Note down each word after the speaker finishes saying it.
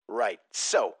right.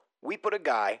 So, we put a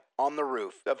guy on the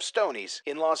roof of Stoney's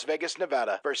in Las Vegas,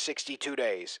 Nevada for 62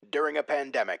 days during a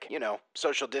pandemic,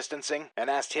 social distancing, and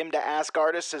asked him to ask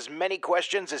artists as many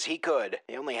questions as he could.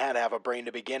 He only had half a brain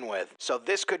to begin with, so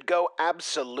this could go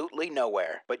absolutely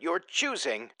nowhere. But you're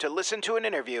choosing to listen to an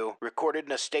interview recorded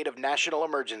in a state of national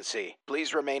emergency.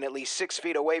 Please remain at least 6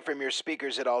 feet away from your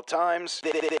speakers at all times.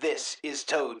 This is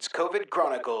Toad's COVID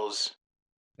Chronicles.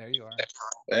 There you are.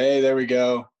 Hey, there we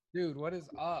go. Dude, what is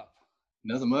up?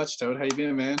 Nothing much, Toad. How you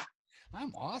been, man?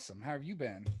 I'm awesome. How have you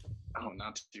been? Oh,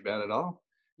 not too bad at all.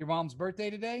 Your mom's birthday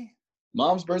today?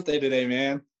 Mom's birthday today,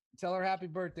 man. Tell her happy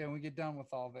birthday when we get done with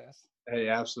all this. Hey,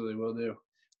 absolutely will do.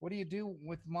 What do you do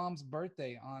with mom's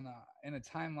birthday in a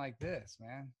time like this,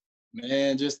 man?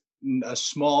 Man, just a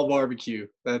small barbecue.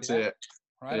 That's it.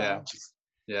 Right on.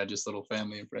 Just little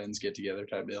family and friends get together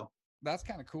type deal. That's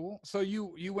kind of cool. So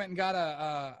you went and got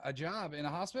a job in a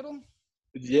hospital?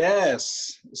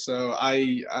 Yes. So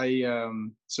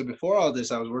so before all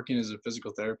this, I was working as a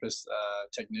physical therapist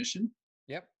technician.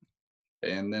 Yep.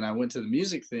 And then I went to the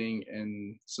music thing,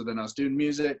 and so then I was doing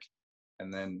music,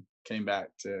 and then came back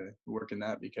to working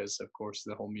that because, of course,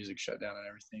 the whole music shut down and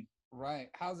everything. Right.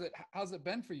 How's it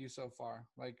been for you so far?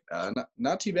 Like,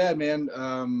 not too bad, man.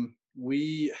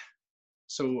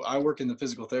 So I work in the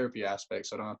physical therapy aspect,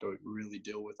 so I don't have to really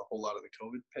deal with a whole lot of the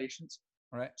COVID patients.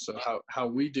 Right. So how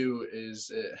we do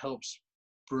is it helps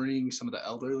bring some of the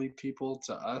elderly people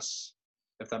to us,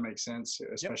 if that makes sense,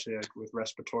 especially like with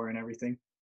respiratory and everything.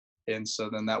 And so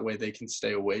then that way they can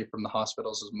stay away from the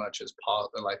hospitals as much as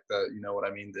possible, like the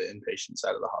inpatient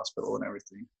side of the hospital and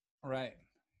everything. Right.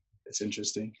 It's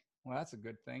interesting. Well, that's a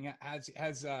good thing.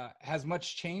 Has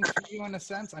much changed for you in a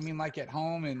sense? I mean, like at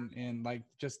home and like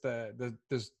just the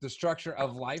structure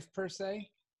of life per se?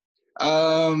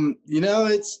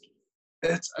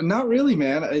 It's not really,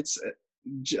 man. It's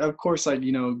of course, like,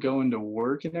 going to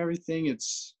work and everything.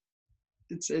 It's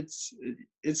a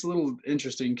little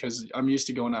interesting because I'm used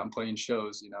to going out and playing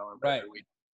shows, right. every week.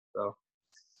 So,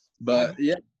 but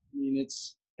yeah, I mean,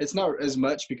 it's not as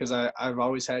much because I've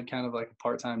always had kind of like a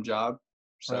part-time job.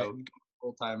 So right.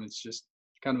 Full time, it's just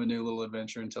kind of a new little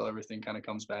adventure until everything kind of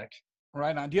comes back.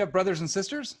 Right on. Do you have brothers and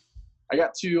sisters? I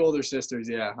got 2 older sisters.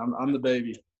 Yeah, I'm the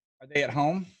baby. Are they at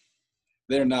home?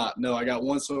 They're not. No, I got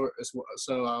one.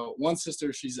 One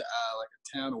sister, she's like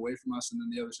a town away from us, and then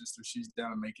the other sister, she's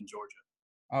down in Macon, Georgia.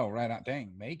 Oh, right on.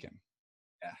 Dang, Macon.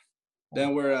 Yeah.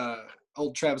 Then we're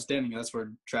old Travis Denning. That's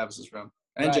where Travis is from,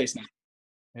 and right. Jason.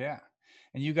 Yeah,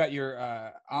 and you got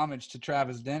your homage to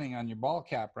Travis Denning on your ball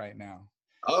cap right now.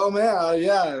 Oh man,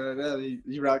 yeah,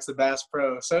 he rocks the Bass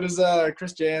Pro. So does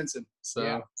Chris Jansen. So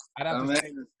yeah, I'd have to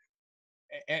say,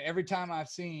 every time I've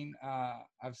seen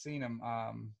him,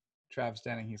 Travis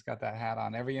Denning, he's got that hat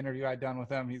on. Every interview I've done with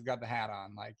him, he's got the hat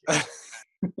on. Like,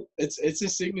 it's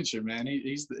his signature, man.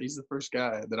 He's the first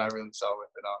guy that I really saw with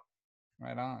it on.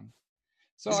 Right on.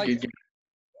 So, like,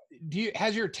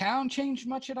 has your town changed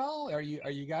much at all? Are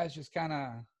you guys just kind of?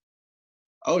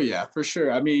 Oh yeah, for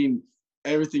sure. I mean,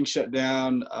 everything shut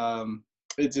down.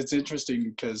 It's interesting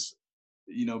because,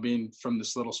 being from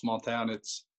this little small town,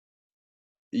 it's,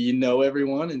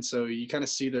 everyone, and so you kind of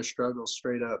see their struggles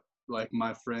straight up. Like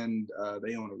my friend,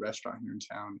 they own a restaurant here in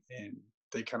town, and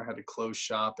they kind of had to close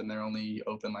shop, and they're only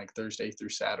open like Thursday through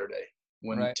Saturday,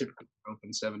 when typically they're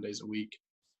open 7 days a week.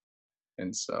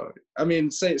 And so, I mean,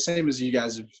 same as you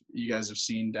guys have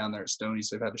seen down there at Stoney's,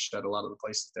 they've had to shut a lot of the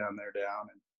places down there down.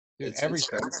 And dude, it's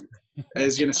crazy. I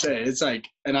was gonna say, it's like,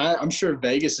 and I'm sure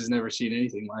Vegas has never seen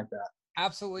anything like that.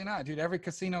 Absolutely not, dude. Every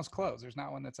casino's closed. There's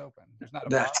not one that's open. There's not a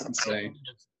That's bar insane.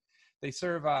 They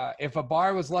serve, if a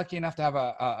bar was lucky enough to have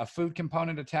a food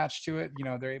component attached to it,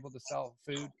 they're able to sell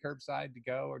food curbside to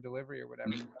go or delivery or whatever.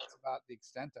 That's about the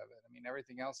extent of it. I mean,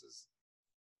 everything else it's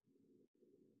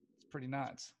pretty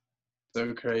nuts.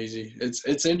 So crazy.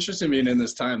 It's interesting being in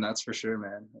this time, that's for sure,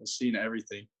 man. I've seen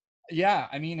everything. Yeah,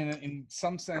 I mean, in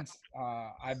some sense,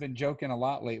 I've been joking a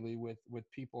lot lately with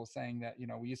people saying that,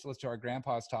 we used to listen to our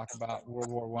grandpas talk about World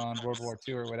War I, World War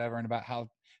II or whatever, and about how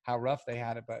rough they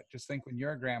had it. But just think, when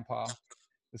you're a grandpa,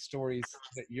 the stories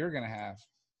that you're going to have.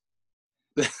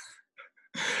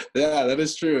 Yeah, that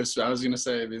is true. So I was going to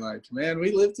say, being like, man,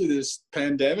 we lived through this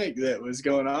pandemic that was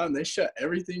going on. They shut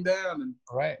everything down. And,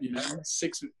 right.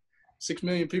 6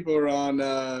 million people are on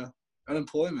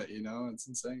unemployment, it's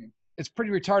insane. It's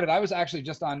pretty retarded. I was actually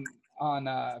just on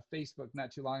Facebook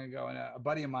not too long ago, and a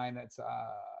buddy of mine that's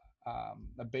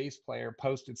a bass player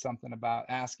posted something about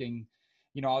asking,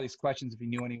 all these questions if he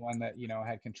knew anyone that,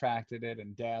 had contracted it,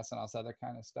 and deaths and all this other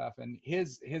kind of stuff. And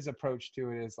his approach to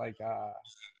it is like,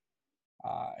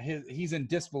 he's in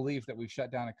disbelief that we've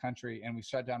shut down a country and we've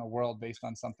shut down a world based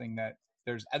on something that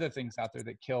there's other things out there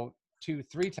that kill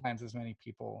 2-3 times as many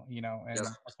people, you know, and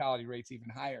mortality rates even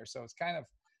higher. So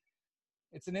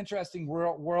it's an interesting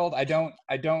world. I don't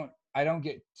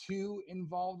get too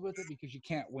involved with it because you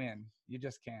can't win. You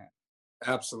just can't.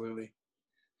 Absolutely.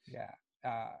 Yeah.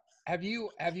 Have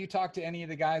you talked to any of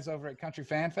the guys over at Country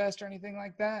Fan Fest or anything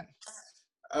like that?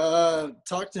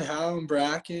 Talked to Hal and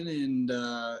Bracken and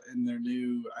their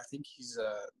new, I think he's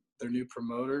their new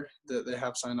promoter that they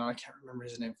have signed on. I can't remember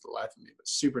his name for the life of me, but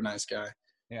super nice guy.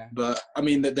 Yeah. But I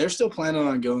mean, they're still planning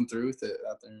on going through with it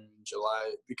out there in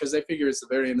July because they figure it's the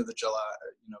very end of July,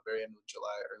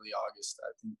 early August.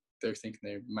 I think they're thinking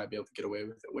they might be able to get away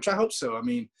with it, which I hope so. I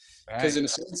mean, because in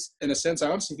a sense, I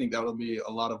honestly think that'll be a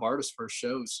lot of artists' first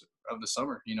shows of the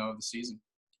summer, you know, of the season.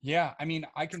 Yeah, I mean,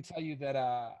 I can tell you that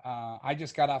I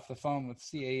just got off the phone with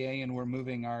CAA and we're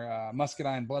moving our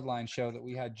Muscadine Bloodline show that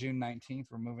we had June 19th.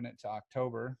 We're moving it to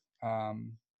October.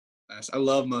 Nice. I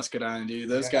love Muscadine, dude.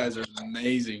 Those guys are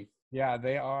amazing. Yeah,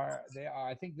 they are.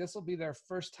 I think this will be their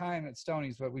first time at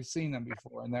Stoney's, but we've seen them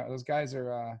before, and those guys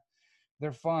are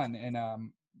they're fun. And I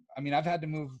mean, I've had to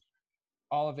move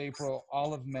all of April,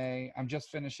 all of May. I'm just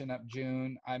finishing up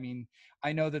June. I mean,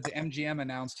 I know that the MGM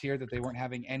announced here that they weren't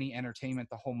having any entertainment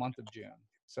the whole month of June.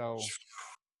 So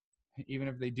even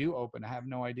if they do open, I have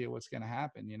no idea what's going to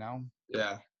happen, you know?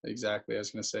 Yeah, exactly. I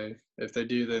was going to say, if they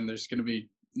do, then there's going to be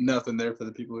nothing there for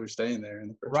the people who are staying there in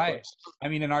the first place. I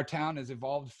mean, and our town has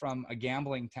evolved from a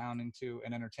gambling town into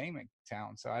an entertainment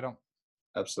town. So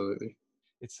Absolutely.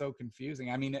 It's so confusing.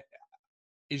 I mean,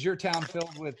 is your town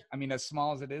filled with, I mean, as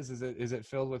small as it is it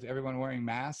filled with everyone wearing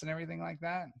masks and everything like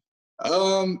that?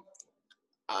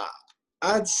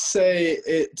 I'd say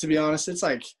it, to be honest, it's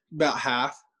like about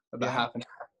half and half.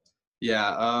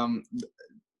 Yeah.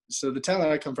 So the town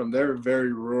that I come from, they're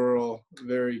very rural,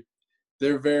 they're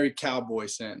very cowboy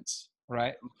sense.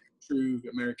 Right. True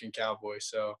American cowboy.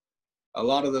 So a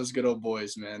lot of those good old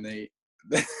boys, man,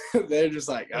 they're just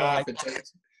like, if it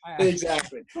takes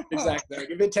exactly. Like,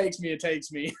 if it takes me, it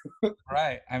takes me.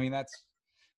 Right. I mean, it's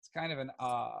kind of an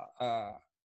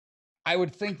I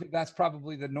would think that that's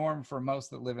probably the norm for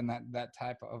most that live in that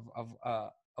type of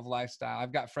lifestyle.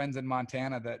 I've got friends in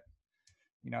Montana that,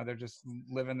 you know, they're just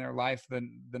living their life the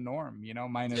norm, you know,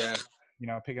 minus you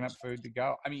know, picking up food to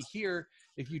go. I mean, here,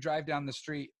 if you drive down the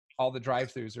street, all the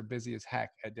drive-throughs are busy as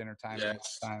heck at dinner time.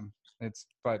 Yes.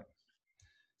 But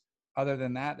other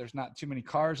than that, there's not too many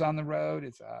cars on the road.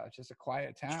 It's just a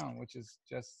quiet town, which is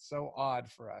just so odd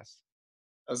for us.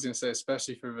 I was going to say,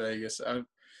 especially for Vegas.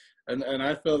 And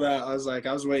I feel that. I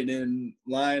was waiting in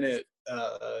line at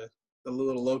the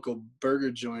little local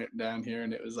burger joint down here,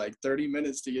 and it was like 30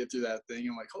 minutes to get through that thing.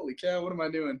 I'm like, holy cow, what am I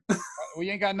doing? Well,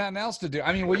 you ain't got nothing else to do.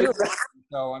 I mean, well, you're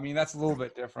so I mean, that's a little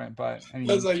bit different, but I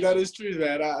mean, I was like, that is true,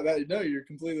 man. No, you're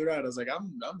completely right. I was like,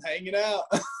 I'm hanging out.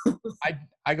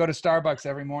 I go to Starbucks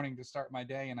every morning to start my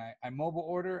day, and I mobile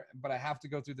order, but I have to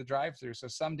go through the drive-through. So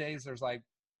some days there's like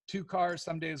 2 cars,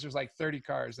 some days there's like 30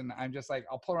 cars, and I'm just like,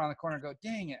 I'll pull around the corner and go,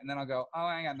 dang it, and then I'll go, oh,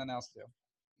 I ain't got nothing else to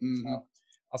do. Mm-hmm. So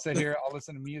I'll sit here, I'll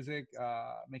listen to music,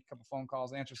 make a couple phone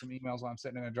calls, answer some emails while I'm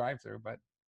sitting in a drive-through. But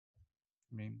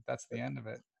I mean, that's the end of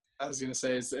it. I was gonna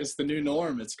say it's the new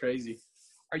norm. It's crazy.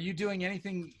 Are you doing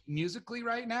anything musically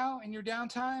right now in your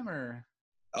downtime, or?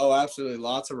 Oh, absolutely.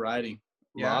 Lots of writing.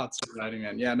 Yeah. Lots of writing,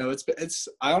 man. Yeah, no, it's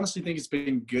I honestly think it's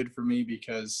been good for me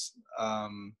because I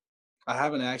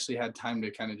haven't actually had time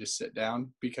to kind of just sit down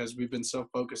because we've been so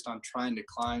focused on trying to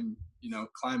climb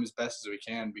as best as we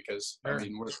can because Sure. I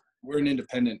mean we're an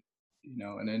independent,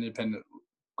 an independent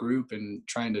group and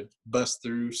trying to bust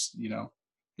through,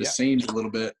 the scenes a little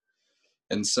bit.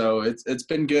 And so it's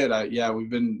been good. We've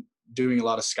been doing a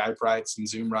lot of Skype writes and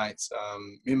Zoom writes.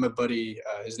 Me and my buddy,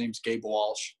 his name's Gabe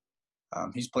Walsh.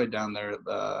 He's played down there,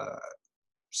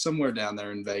 somewhere down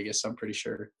there in Vegas. I'm pretty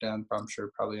sure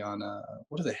probably on,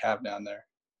 what do they have down there?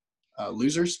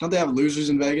 Losers? Don't they have Losers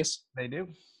in Vegas? They do.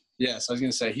 Yes, I was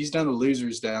going to say, he's done the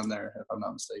Losers down there, if I'm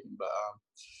not mistaken.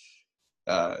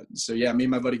 But so yeah, me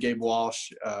and my buddy Gabe Walsh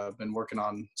been working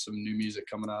on some new music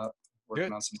coming up.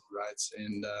 Working on some writes,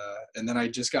 and then I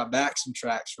just got back some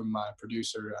tracks from my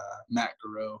producer Matt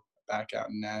Garreau back out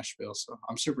in Nashville. So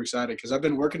I'm super excited because I've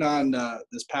been working on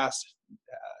this past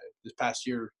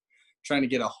year, trying to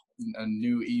get a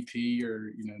new EP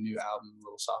or new album,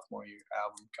 little sophomore year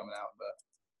album coming out. But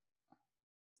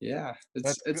yeah,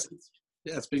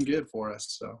 it's been good for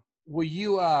us. So will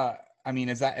you? I mean,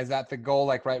 is that the goal?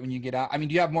 Like right when you get out? I mean,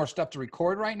 do you have more stuff to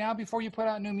record right now before you put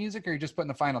out new music, or are you just putting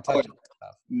the final touch on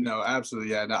stuff? No,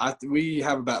 absolutely, yeah. No, we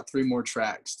have about 3 more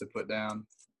tracks to put down,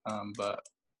 but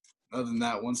other than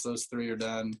that, once those 3 are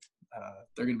done,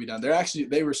 they're going to be done.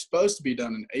 They were supposed to be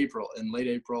done in April, in late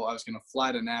April. I was going to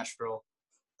fly to Nashville,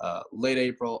 late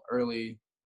April, early.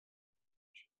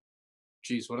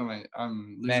 Geez, what am I?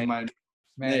 I'm losing my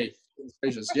May.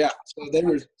 Gracious. Yeah. So they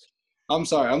were. I'm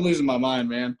sorry. I'm losing my mind,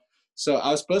 man. So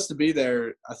I was supposed to be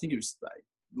there. I think it was like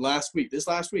this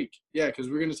last week. Yeah, because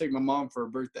we're going to take my mom for her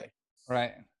birthday.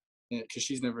 Right. Because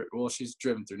she's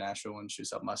driven through Nashville when she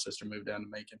was helping my sister move down to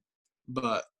Macon.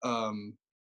 But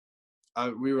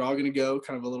we were all going to go,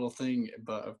 kind of a little thing,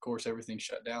 but of course everything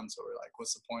shut down. So we're like,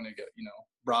 what's the point of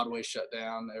Broadway shut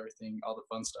down, everything, all the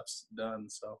fun stuff's done.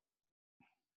 So,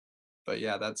 but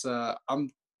yeah, that's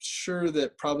I'm sure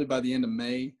that probably by the end of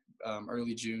May,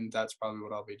 early June, that's probably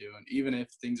what I'll be doing. Even if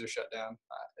things are shut down,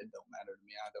 it don't matter to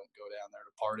me. I don't go down there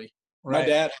to party.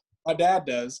 Right. My dad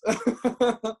does.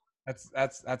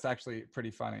 That's actually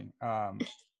pretty funny.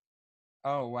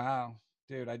 Oh wow,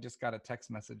 dude! I just got a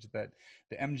text message that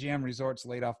the MGM Resorts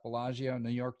laid off Bellagio, New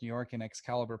York, and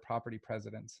Excalibur property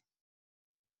presidents.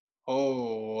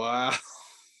 Oh wow,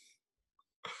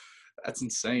 that's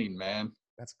insane, man.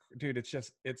 Dude. It's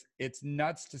just it's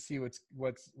nuts to see what's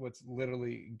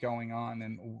literally going on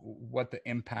and what the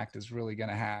impact is really going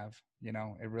to have.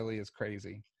 It really is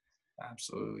crazy.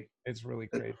 Absolutely, it's really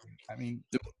crazy. I mean.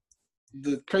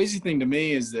 The crazy thing to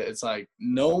me is that it's like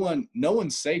no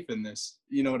one's safe in this.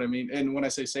 You know what I mean? And when I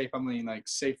say safe, I mean like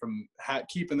safe from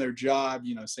keeping their job.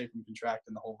 Safe from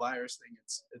contracting the whole virus thing.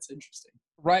 It's interesting.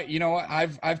 Right. You know what?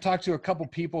 I've talked to a couple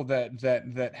people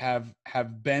that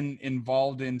have been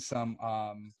involved in some.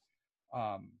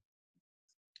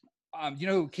 You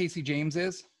know who Casey James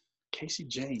is? Casey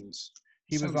James.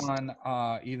 He was on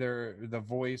either The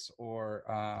Voice or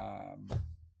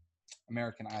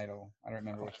American Idol. I don't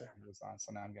remember which one he was on,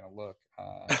 so now I'm gonna look.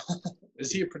 Is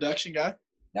he a production guy?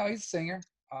 No, he's a singer.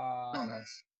 Oh,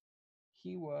 nice.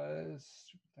 He was.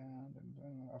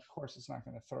 Of course, it's not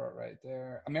gonna throw it right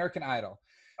there. American Idol.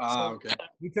 Okay.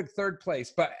 He took 3rd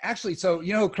place, but actually, so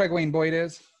you know who Craig Wayne Boyd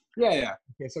is? Yeah.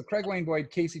 Okay, so Craig Wayne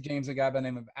Boyd, Casey James, a guy by the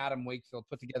name of Adam Wakefield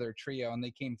put together a trio, and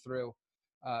they came through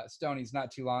Stoney's not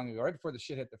too long ago, right before the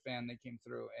shit hit the fan. They came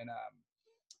through, and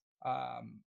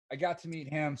I got to meet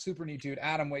him. Super neat dude.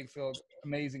 Adam Wakefield,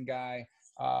 amazing guy.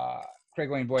 Craig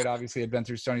Wayne Boyd obviously had been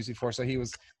through Stoney's before, so he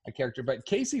was a character. But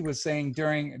Casey was saying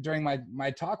during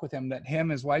my talk with him that him,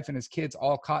 his wife, and his kids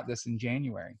all caught this in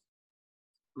January.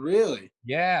 Really?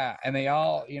 Yeah, and they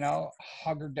all,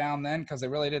 hungered down then because they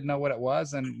really didn't know what it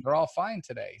was, and they're all fine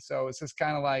today. So it's just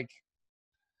kind of like,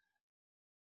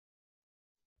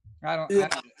 I don't.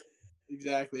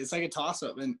 Exactly. It's like a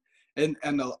toss-up, and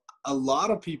a lot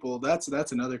of people, that's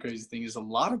another crazy thing, is a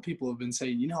lot of people have been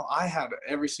saying, I had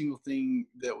every single thing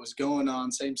that was going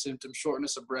on, same symptoms,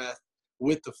 shortness of breath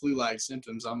with the flu-like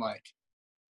symptoms. I'm like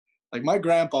my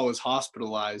grandpa was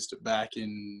hospitalized back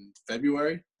in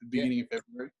February, the beginning of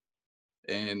February,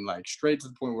 and like straight to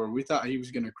the point where we thought he was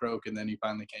going to croak, and then he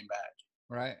finally came back.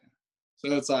 Right.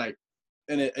 So it's like,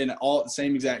 and all the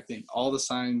same exact thing. All the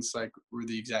signs were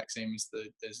the exact same as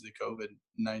the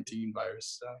COVID-19 virus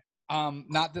stuff.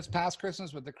 Not this past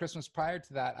Christmas, but the Christmas prior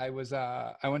to that, I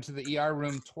went to the ER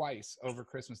room twice over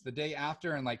Christmas. The day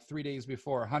after and 3 days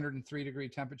before, 103-degree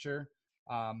temperature,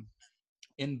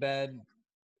 in bed,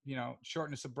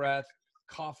 shortness of breath,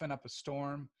 coughing up a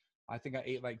storm. I think I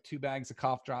ate 2 bags of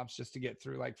cough drops just to get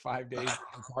through 5 days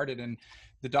started. And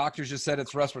the doctors just said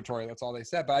it's respiratory. That's all they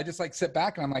said. But I just sit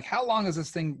back and I'm like, how long has this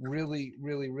thing really,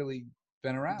 really, really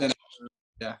been around?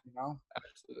 Yeah.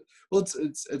 Absolutely. Well,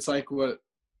 it's like what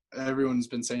everyone's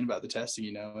been saying about the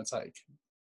testing. It's like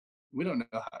we don't know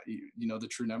how the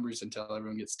true numbers until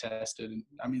everyone gets tested. And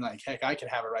I mean, heck, I could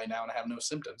have it right now and I have no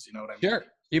symptoms. You know what I mean? Sure,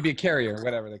 you'd be a carrier,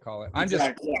 whatever they call it.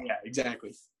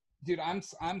 Exactly. Dude,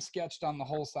 I'm sketched on the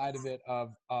whole side of it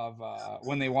of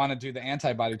when they want to do the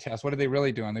antibody test. What are they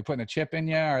really doing? They putting a chip in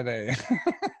you? Are they?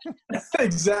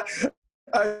 Exactly.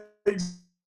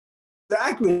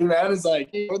 Exactly, man. It's like,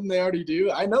 wouldn't they already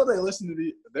do? I know they listen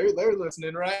to they're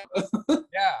listening, right?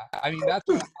 Yeah, I mean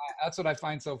that's what I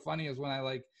find so funny is when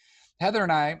I Heather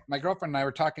and I, my girlfriend and I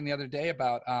were talking the other day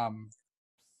about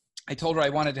I told her I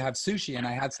wanted to have sushi and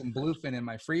I had some bluefin in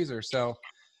my freezer, so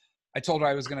I told her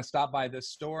I was going to stop by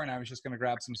this store and I was just going to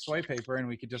grab some soy paper and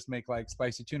we could just make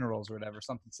spicy tuna rolls or whatever,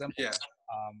 something simple. Yeah.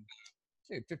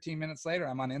 Dude, 15 minutes later,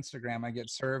 I'm on Instagram. I get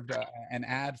served an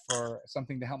ad for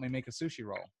something to help me make a sushi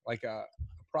roll, a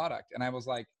product. And I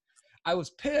was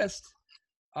pissed.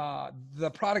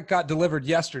 The product got delivered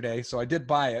yesterday, so I did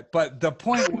buy it. But the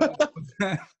point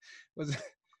was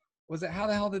that how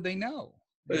the hell did they know?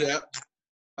 Yeah,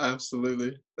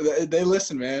 absolutely. They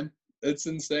listen, man. It's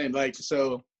insane.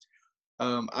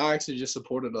 I actually just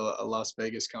supported a Las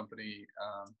Vegas company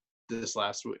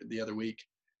the other week.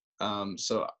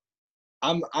 So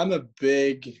I'm a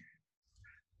big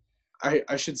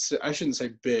I should say I shouldn't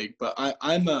say big, but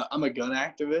I'm a gun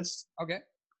activist. Okay.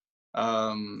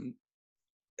 Um,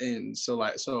 and so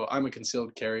I'm a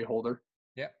concealed carry holder.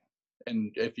 Yep.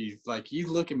 And if you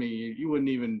look at me,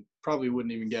 you probably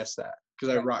wouldn't even guess that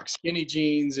because I Right. rock skinny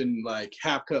jeans and like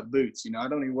half cut boots. I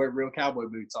don't even wear real cowboy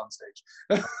boots on stage.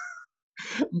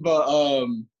 but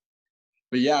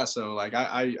but yeah, so like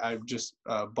I've just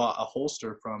bought a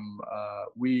holster from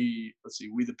we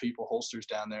the People holsters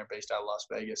down there based out of Las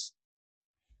Vegas,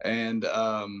 and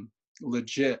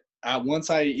legit. Once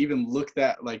I even looked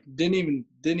at like didn't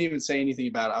even say anything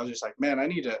about it. I was just like, man, I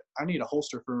need a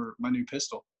holster for my new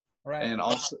pistol. Right.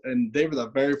 And they were the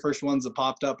very first ones that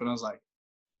popped up, and I was like,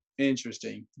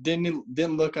 interesting.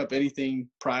 Didn't look up anything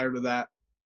prior to that,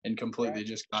 and completely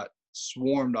just got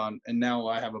swarmed on. And now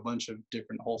I have a bunch of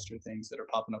different holster things that are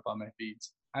popping up on my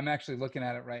feeds. I'm actually looking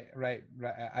at it right.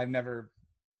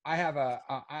 I have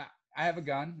a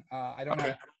gun. I don't have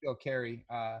a concealed carry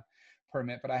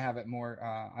permit, but I have it more.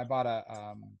 I bought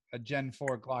a Gen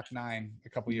 4 Glock 9 a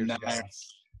couple years ago.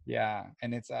 Yeah,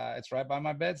 and it's right by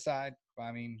my bedside.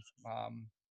 I mean,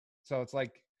 so it's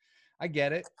like, I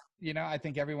get it. I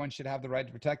think everyone should have the right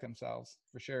to protect themselves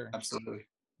for sure. Absolutely.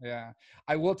 Yeah.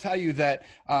 I will tell you that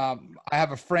I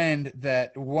have a friend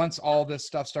that once all this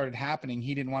stuff started happening,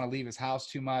 he didn't want to leave his house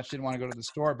too much, didn't want to go to the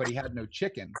store, but he had no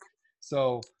chicken.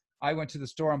 So I went to the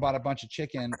store and bought a bunch of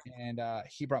chicken, and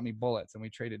he brought me bullets, and we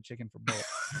traded chicken for bullets.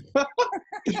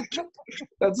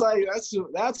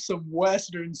 That's some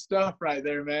Western stuff right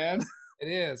there, man. It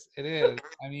is.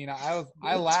 I mean,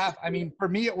 I laugh. I mean, for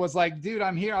me, it was like, dude,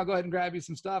 I'm here. I'll go ahead and grab you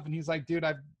some stuff. And he's like, dude,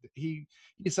 he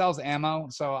sells ammo.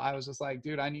 So I was just like,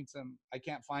 dude, I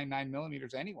can't find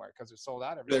 9mm anywhere because they're sold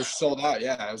out everywhere. They're sold out.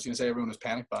 Yeah. I was going to say everyone was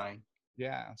panic buying.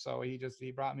 Yeah. So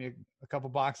he brought me a couple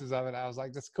boxes of it. I was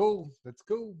like, that's cool.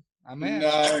 I'm in.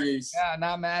 Nice. Yeah.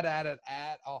 Not mad at it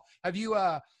at all. Have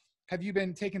you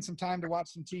been taking some time to watch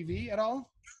some TV at all?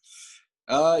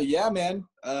 Yeah, man.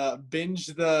 Binge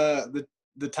the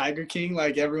Tiger King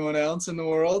like everyone else in the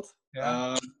world.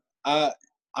 Yeah.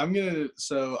 I'm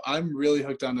really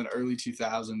hooked on an early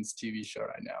 2000s TV show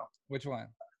right now. Which one?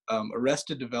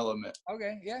 Arrested Development.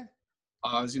 Okay, yeah.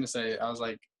 I was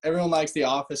like, everyone likes The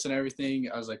Office and everything.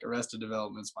 I was like, Arrested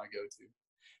Development's my go-to.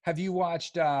 Have you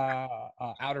watched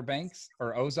Outer Banks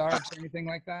or Ozarks or anything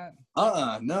like that?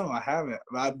 No, I haven't.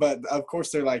 But of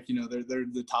course, they're like, they're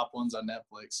the top ones on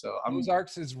Netflix. So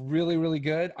Ozarks is really, really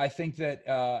good. I think that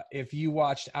if you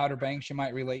watched Outer Banks, you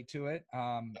might relate to it.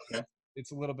 Okay.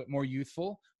 It's a little bit more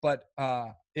youthful, but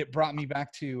it brought me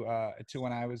back to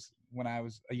when I was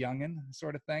a youngin'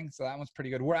 sort of thing. So that one's pretty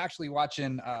good. We're actually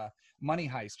watching Money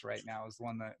Heist right now. Is the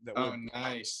one that oh,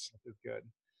 nice. is good.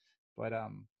 But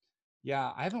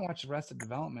yeah, I haven't watched Arrested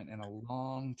Development in a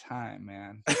long time,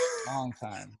 man. Long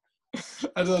time.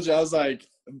 I told you, I was like,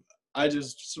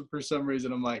 for some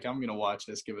reason, I'm like, I'm going to watch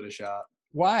this, give it a shot.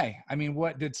 Why? I mean,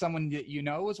 what, did someone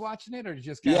that was watching it, or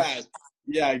just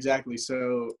Yeah, exactly.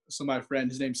 So my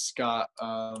friend, his name's Scott,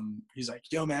 he's like,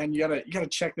 yo, man, you gotta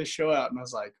check this show out. And I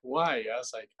was like, why? I was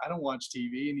like, I don't watch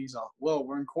TV. And he's all, well,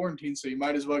 we're in quarantine, so you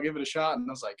might as well give it a shot. And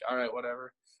I was like, all right,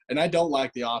 whatever. And I don't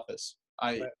like The Office.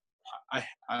 I've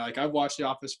watched The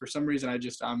Office for some reason.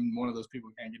 I'm one of those people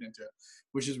who can't get into it,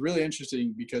 which is really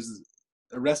interesting because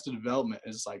Arrested Development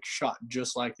is like shot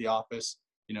just like The Office,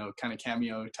 kind of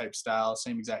cameo type style,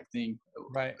 same exact thing.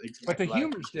 Right. But the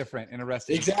humor's different in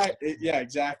Arrested. Exactly. Yeah,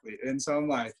 exactly. And so I'm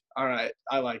like, all right,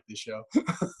 I like this show.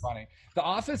 Funny. The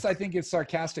Office, I think, is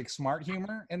sarcastic, smart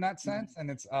humor in that sense, and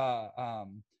it's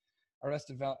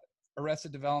Arrested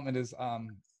Development is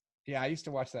yeah, I used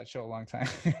to watch that show a long time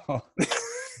ago.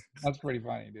 That's pretty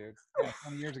funny, dude. Yeah,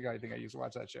 20 years ago, I think I used to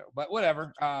watch that show. But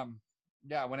whatever.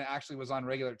 Yeah, when it actually was on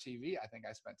regular TV, I think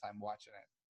I spent time watching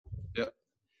it. Yep.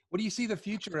 What do you see the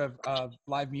future of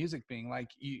live music being like?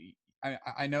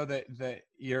 I know that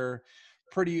you're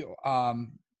pretty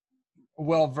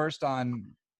well versed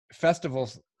on festival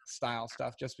style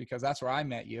stuff, just because that's where I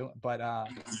met you. But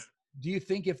do you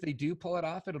think if they do pull it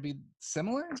off, it'll be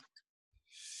similar?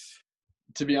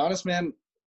 To be honest, man,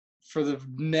 for the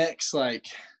next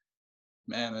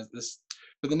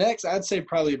I'd say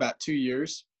probably about 2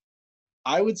 years,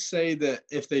 I would say that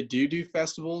if they do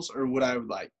festivals, or what I would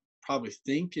probably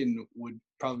think and would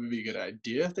probably be a good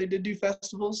idea if they did do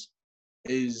festivals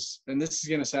is, and this is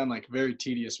going to sound like very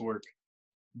tedious work,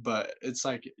 but it's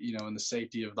like, in the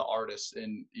safety of the artists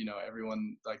and,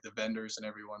 everyone, like the vendors and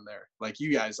everyone there, like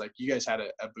you guys had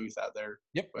a booth out there.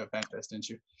 Yep. At FanFest, didn't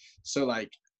you? So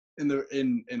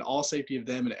in all safety of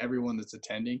them and everyone that's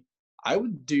attending, I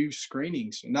would do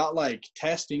screenings, not like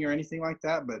testing or anything like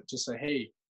that, but just say,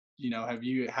 hey, have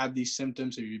you had these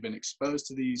symptoms? Have you been exposed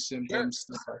to these symptoms?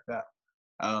 Stuff like that.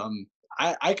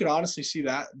 I could honestly see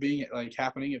that being like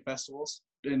happening at festivals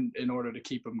in order to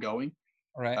keep them going.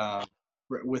 Right.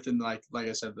 Within like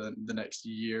I said, the next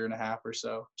year and a half or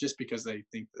so, just because they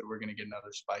think that we're going to get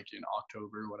another spike in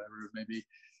October, whatever it may be.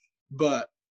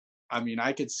 But I mean,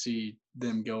 I could see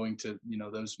them going to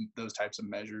those types of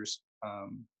measures.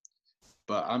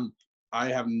 But I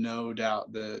have no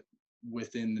doubt that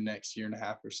within the next year and a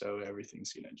half or so,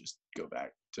 everything's gonna just go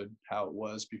back to how it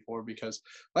was before. Because,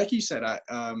 like you said,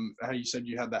 how you said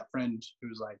you had that friend who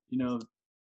was like,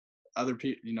 other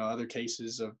people, other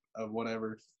cases of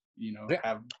whatever,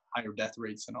 have higher death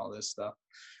rates and all this stuff,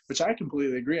 which I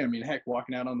completely agree. I mean, heck,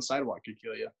 walking out on the sidewalk could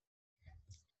kill you.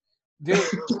 Dude,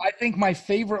 I think my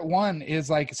favorite one is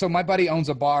like, so my buddy owns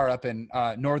a bar up in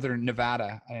northern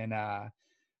Nevada, and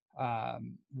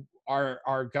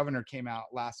our governor came out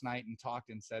last night and talked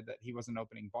and said that he wasn't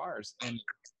opening bars,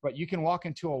 but you can walk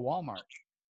into a Walmart.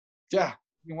 Yeah.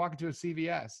 You can walk into a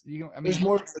CVS. There's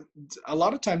more. A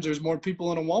lot of times, there's more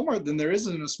people in a Walmart than there is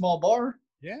in a small bar.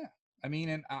 Yeah, I mean,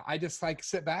 and I just like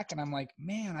sit back and I'm like,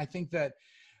 man, I think that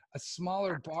a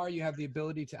smaller bar, you have the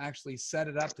ability to actually set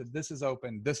it up to this is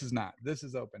open, this is not, this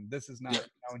is open, this is not,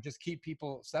 and just keep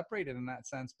people separated in that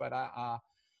sense. But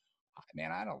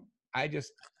man, I don't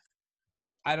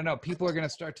know. People are going to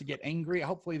start to get angry.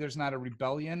 Hopefully there's not a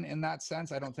rebellion in that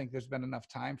sense. I don't think there's been enough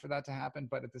time for that to happen.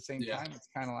 But at the same time, it's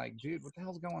kind of like, dude, what the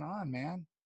hell's going on, man?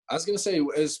 I was going to say,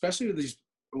 especially with these,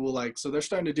 so they're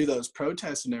starting to do those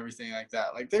protests and everything like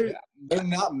that. Like they're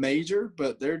not major,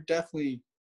 but they're definitely,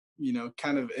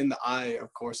 kind of in the eye,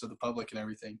 of course, of the public and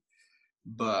everything.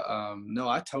 But no,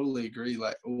 I totally agree.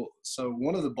 Like, so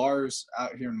one of the bars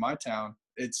out here in my town,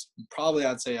 it's probably,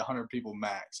 I'd say 100 people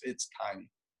max. It's tiny.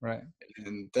 Right.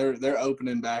 And they're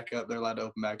opening back up. They're allowed to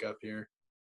open back up here.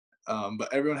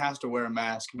 But everyone has to wear a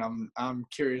mask, and I'm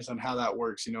curious on how that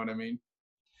works. You know what I mean?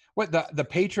 What, the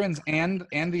patrons and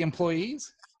the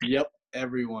employees? Yep,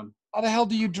 everyone. How the hell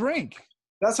do you drink?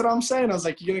 That's what I'm saying. I was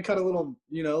like, you gonna cut a little,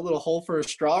 a little hole for a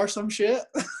straw or some shit?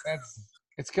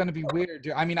 It's gonna be weird,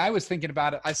 dude. I mean, I was thinking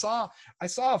about it. I saw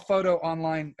a photo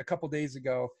online a couple days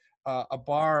ago. A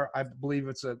bar, I believe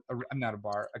it's not a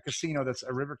bar, a casino that's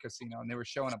a river casino, and they were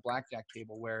showing a blackjack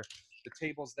table where the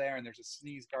table's there and there's a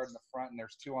sneeze guard in the front and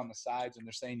there's two on the sides, and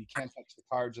they're saying you can't touch the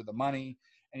cards or the money,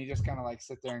 and you just kind of like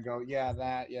sit there and go, yeah.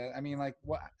 I mean, like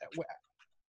what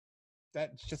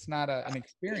that's just not an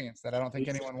experience that I don't think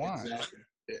anyone wants. Exactly.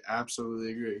 I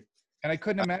absolutely agree. And I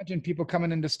couldn't imagine people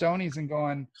coming into Stoney's and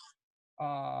going,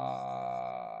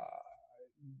 the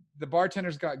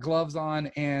bartender's got gloves on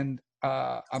and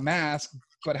a mask,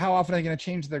 but how often are they going to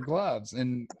change their gloves?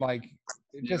 And like,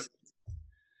 it just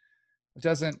it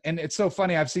doesn't. And it's so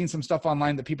funny. I've seen some stuff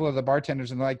online that people are the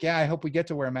bartenders and they're like, yeah, I hope we get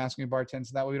to wear a mask when we bartend,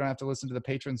 so that way we don't have to listen to the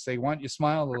patrons say, why don't you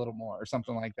smile a little more or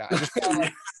something like that.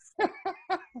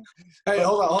 Hey,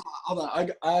 hold on.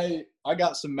 I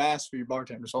got some masks for you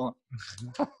bartenders. Hold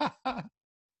on.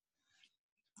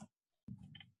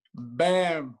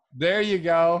 Bam. There you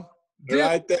go. Dude,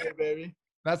 right there, baby.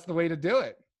 That's the way to do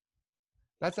it.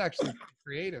 That's actually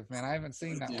creative, man. I haven't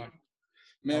seen that one.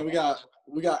 Man,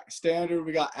 we got standard,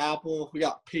 we got apple, we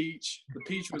got peach. The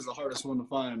peach was the hardest one to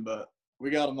find, but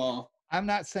we got them all. I'm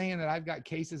not saying that I've got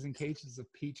cases and cases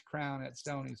of peach crown at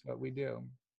Stoney's, but we do.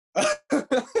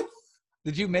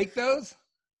 Did you make those?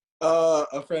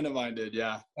 A friend of mine did,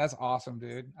 yeah. That's awesome,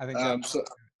 dude. I think so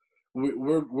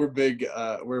we're big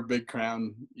we're a big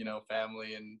Crown,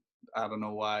 family, and I don't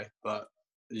know why, but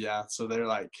yeah, so they're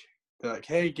like,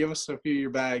 hey, give us a few of your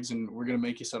bags and we're gonna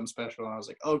make you something special. And I was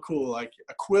like, oh cool, like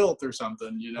a quilt or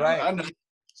something, Right. I know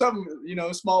something,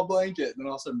 a small blanket, and then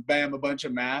all of a sudden bam, a bunch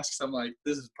of masks. I'm like,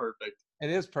 this is perfect. It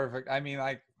is perfect. I mean,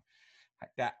 like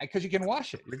that, because you can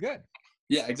wash it. You're good.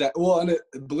 Yeah, exactly. Well, and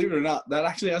believe it or not, that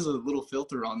actually has a little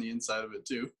filter on the inside of it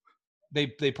too. They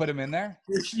put them in there?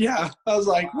 Yeah. I was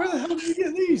like, where the hell did you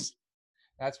get these?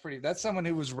 That's someone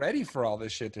who was ready for all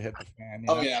this shit to hit the fan.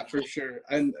 Oh yeah, for sure.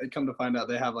 And come to find out,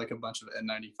 they have like a bunch of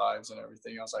N95s and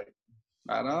everything. I was like,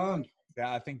 right on.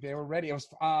 Yeah, I think they were ready.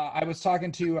 I was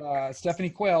talking to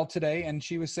Stephanie Quayle today, and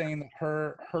she was saying that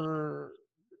her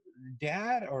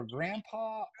dad or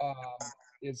grandpa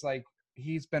is like,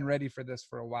 he's been ready for this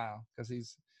for a while, because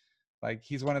he's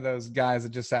one of those guys that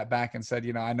just sat back and said,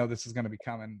 I know this is going to be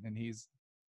coming, and he's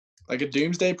like a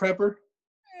doomsday prepper.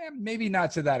 Maybe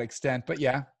not to that extent, but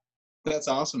yeah. That's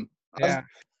awesome. Yeah.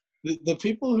 The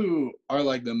people who are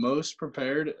like the most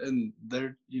prepared, and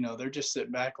they're just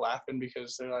sitting back laughing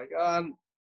because they're like,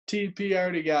 TP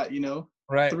already got,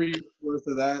 Right. 3 worth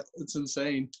of that. It's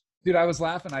insane. Dude, I was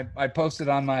laughing. I posted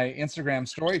on my Instagram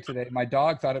story today. My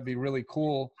dog thought it'd be really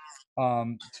cool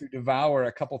to devour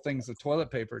a couple things of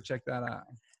toilet paper. Check that out.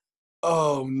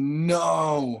 Oh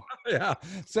no. Yeah.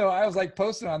 So I was like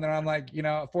posting on there. I'm like,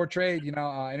 for trade,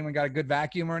 anyone got a good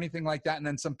vacuum or anything like that? And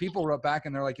then some people wrote back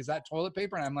and they're like, is that toilet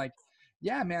paper? And I'm like,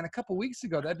 yeah, man, a couple weeks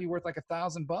ago, that'd be worth like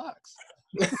 $1,000.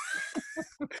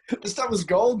 This stuff was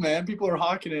gold, man. People are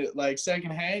hawking it like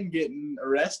secondhand, getting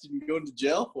arrested and going to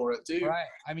jail for it too. Right.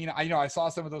 I mean, I saw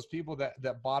some of those people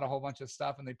that bought a whole bunch of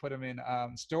stuff and they put them in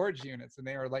storage units and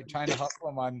they were like trying to hustle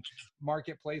them on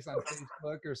Marketplace on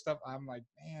Facebook or stuff. I'm like,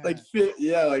 man. Like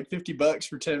 $50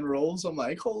 for 10 rolls. I'm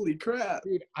like, holy crap.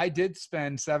 Dude, I did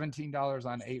spend $17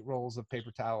 on 8 rolls of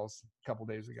paper towels a couple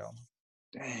days ago.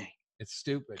 Dang. It's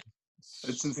stupid.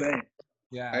 It's insane.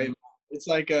 Yeah. It's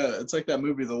like that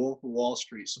movie, The Wolf of Wall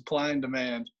Street, supply and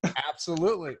demand.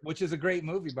 Absolutely, which is a great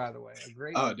movie, by the way.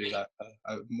 Dude,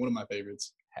 one of my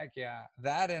favorites. Heck yeah,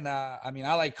 that and I mean,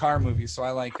 I like car movies, so I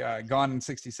like Gone in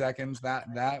 60 Seconds. That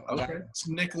It's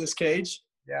Nicolas Cage.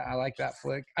 Yeah, I like that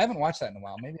flick. I haven't watched that in a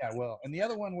while. Maybe I will. And the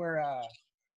other one where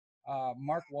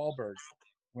Mark Wahlberg,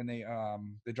 when they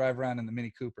drive around in the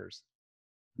Mini Coopers.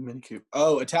 Mini Cooper.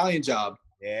 Oh, Italian Job.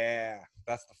 Yeah,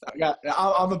 that's the.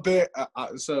 I'm a bit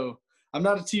so. I'm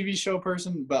not a TV show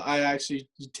person, but I actually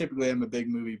typically am a big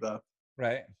movie buff.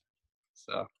 Right.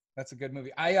 So that's a good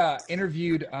movie. I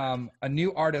interviewed a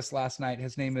new artist last night.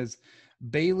 His name is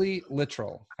Bailey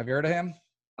Littrell. Have you heard of him?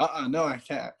 No, I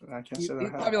can't. Say that.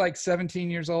 He's probably like 17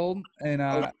 years old,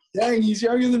 and dang, he's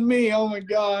younger than me. Oh my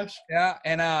gosh. Yeah,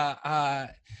 and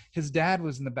his dad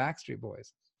was in the Backstreet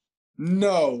Boys.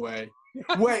 No way.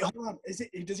 Wait, hold on.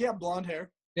 Does he have blonde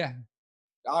hair? Yeah.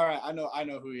 All right, I know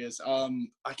who he is. I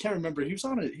can't remember. He was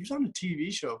on a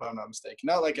TV show, if I'm not mistaken.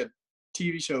 Not like a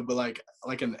TV show, but like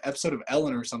an episode of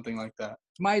Ellen or something like that.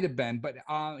 Might have been, but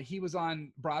he was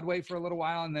on Broadway for a little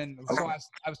while, and then so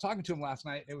I was talking to him last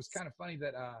night. It was kind of funny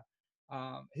that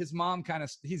his mom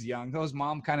he's young. His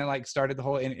mom kind of like started the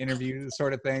whole interview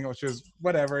sort of thing, which was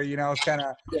whatever, it's kind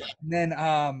of. Yeah. And then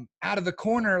out of the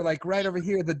corner, like right over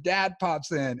here, the dad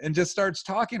pops in and just starts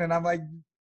talking, and I'm like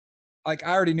I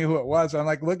already knew who it was. So I'm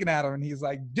like looking at him, and he's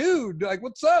like, "Dude, like,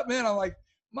 what's up, man?" I'm like,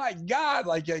 "My God,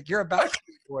 like you're a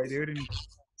Backstreet Boy, dude." And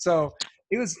so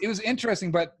it was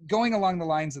interesting. But going along the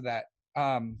lines of that,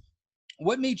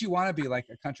 what made you want to be like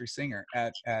a country singer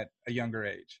at a younger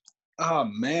age? Oh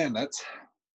man,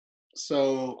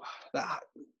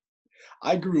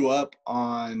 I grew up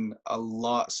on a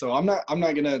lot. So I'm not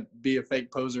gonna be a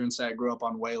fake poser and say I grew up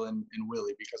on Waylon and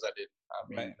Willie, because I didn't. I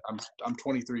mean, right. I'm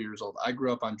 23 years old. I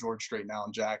grew up on George Strait and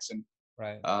Alan Jackson,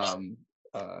 right?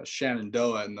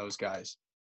 Shenandoah and those guys.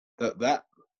 That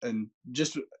and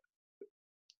just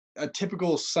a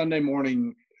typical Sunday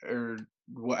morning or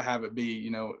what have it be,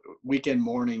 weekend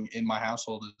morning in my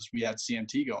household is we had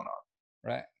CMT going on,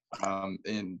 right?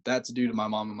 And that's due to my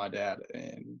mom and my dad,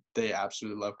 and they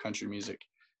absolutely love country music.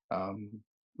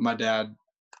 My dad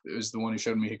is the one who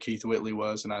showed me who Keith Whitley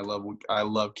was, and I love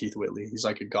Keith Whitley. He's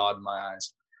like a god in my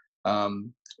eyes.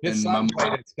 His son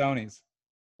played at Stoney's.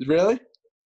 Really?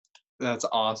 That's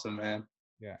awesome, man.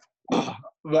 Yeah.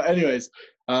 But anyways,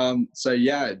 so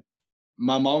yeah,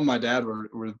 my mom and my dad were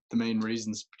the main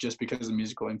reasons, just because of the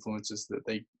musical influences that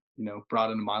they,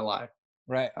 brought into my life.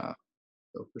 Right.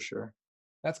 So for sure.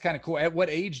 That's kind of cool. At what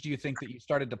age do you think that you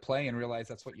started to play and realize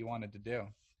that's what you wanted to do?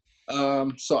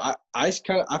 So I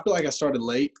feel like I started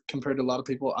late compared to a lot of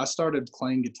people. I started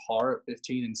playing guitar at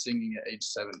 15 and singing at age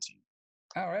 17.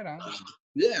 Oh, right on.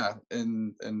 Yeah,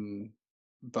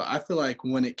 but I feel like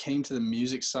when it came to the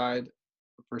music side,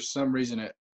 for some reason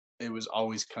it was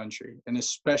always country, and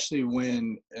especially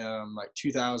when like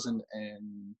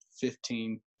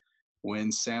 2015,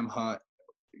 when Sam Hunt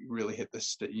really hit the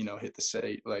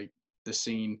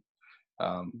scene.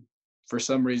 For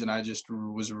some reason, I just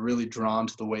was really drawn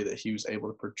to the way that he was able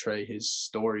to portray his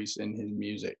stories in his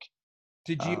music.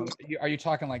 Did are you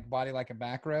talking like Body Like a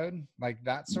Back Road, like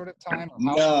that sort of time?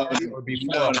 No, or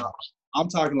before? No. I'm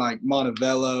talking like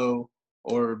Montevello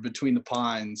or Between the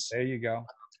Pines. There you go.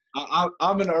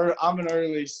 I'm an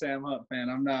early Sam Hunt fan.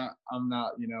 I'm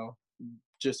not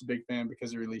just a big fan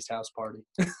because he released House Party.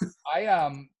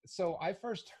 So I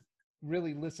first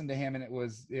really listened to him, and it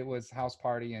was House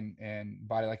Party and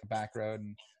Body Like a Back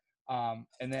Road,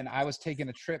 and then I was taking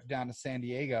a trip down to San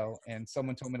Diego, and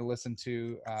someone told me to listen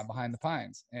to Behind the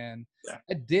Pines, and yeah.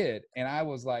 I did, and I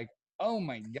was like, oh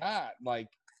my God, like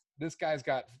this guy's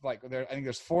got like I think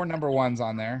there's 4 number ones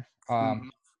on there.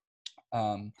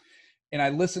 and I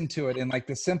listened to it in like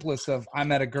the simplest of I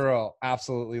Met a Girl,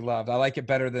 absolutely loved. I like it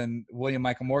better than William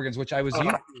Michael Morgan's, which I was used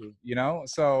to, you know?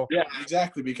 So yeah,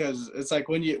 exactly. Because it's like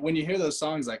when you hear those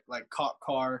songs like Cop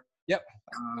Car, yep.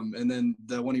 And then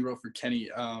the one he wrote for Kenny,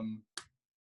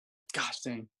 gosh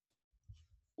dang,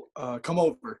 Come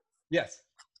Over. Yes.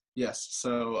 Yes.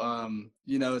 So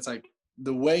you know, it's like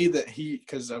the way that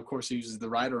because of course he uses the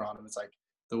writer on him. It's like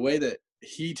the way that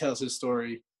he tells his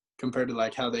story compared to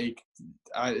like how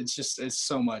it's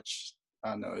so much. I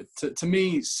don't know. To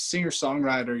me,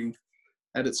 singer-songwriting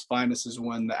at its finest is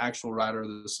when the actual writer of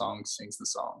the song sings the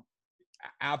song.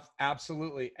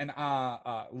 Absolutely. And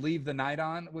Leave the Night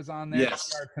On was on there.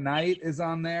 Yes. Tonight is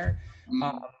on there.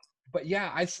 But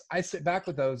yeah, I sit back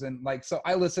with those, and like, so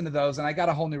I listened to those and I got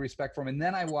a whole new respect for him. And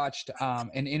then I watched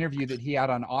an interview that he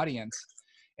had on Audience,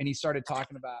 and he started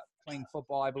talking about playing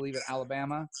football, I believe, at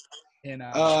Alabama. It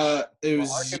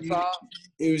was Arkansas.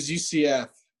 It was UCF,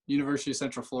 University of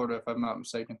Central Florida, if I'm not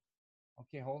mistaken.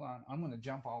 Okay, hold on. I'm going to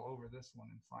jump all over this one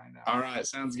and find out. All right,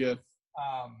 sounds good.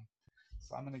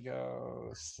 So I'm going to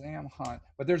go Sam Hunt,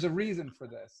 but there's a reason for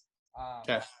this.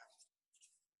 Okay.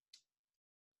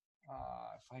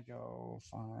 If I go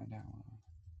find out.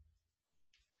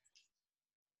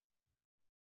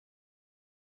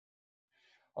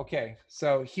 Okay,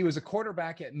 so he was a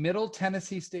quarterback at Middle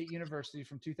Tennessee State University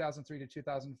from 2003 to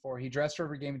 2004. He dressed for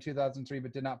every game in 2003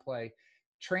 but did not play.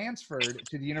 Transferred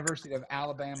to the University of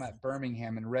Alabama at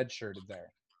Birmingham and redshirted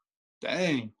there.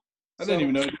 Dang. I didn't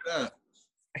even know that.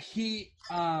 He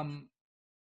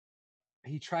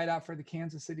tried out for the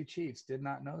Kansas City Chiefs. Did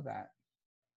not know that.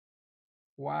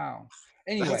 Wow.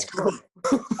 Anyway, cool.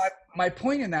 my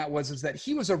point in that was that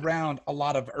he was around a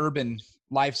lot of urban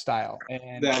lifestyle,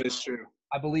 and that is true.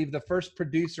 I believe the first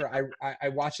producer I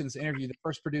watched in this interview, the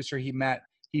first producer he met,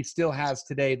 he still has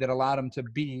today, that allowed him to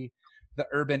be the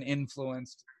urban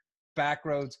influenced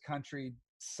backroads country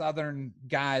Southern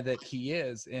guy that he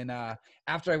is. And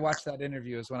after I watched that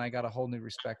interview is when I got a whole new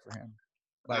respect for him.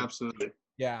 Like, absolutely.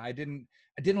 Yeah, I didn't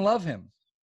love him.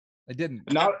 I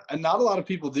didn't. Not a lot of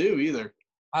people do either.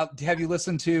 Have you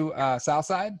listened to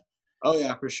Southside? Oh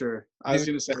yeah, for sure. I was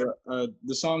gonna say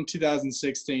the song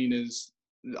 2016 is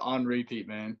on repeat,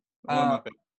 man. I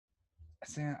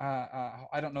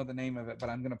don't know the name of it, but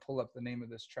I'm gonna pull up the name of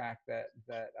this track that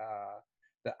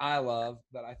I love,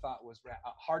 that I thought was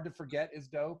Hard to Forget is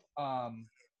dope.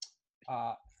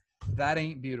 That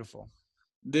Ain't Beautiful.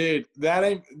 Dude, that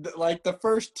ain't like the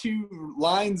first two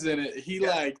lines in it. He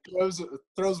like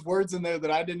throws words in there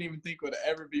that I didn't even think would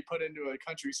ever be put into a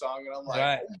country song, and I'm like,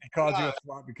 right. He called you a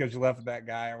swap because you left that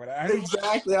guy or whatever.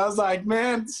 Exactly. I was like,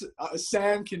 man,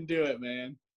 Sam can do it,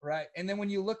 man. Right. And then when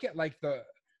you look at like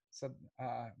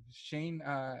Shane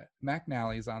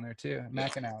McAnally's on there too.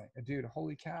 McAnally, dude,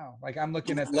 holy cow! Like I'm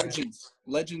looking at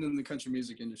legend in the country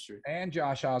music industry, and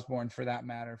Josh Osborne for that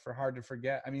matter, for Hard to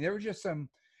Forget. I mean, there were just some.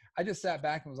 I just sat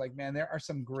back and was like, man, there are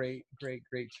some great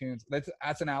tunes.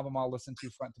 That's an album I'll listen to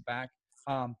front to back.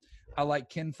 I like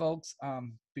Kinfolks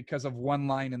because of one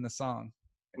line in the song.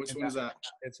 Which one is that?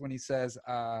 It's when he says,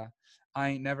 I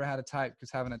ain't never had a type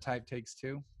because having a type takes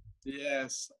two.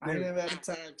 Yes. I ain't never had a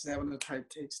type because having a type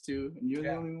takes two. And you're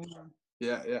the only one.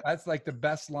 Yeah, yeah. That's like the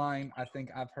best line I think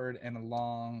I've heard in a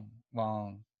long,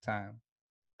 long time.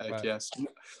 Heck yes.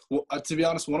 Well, to be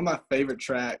honest, one of my favorite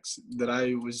tracks that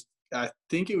I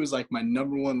think it was like my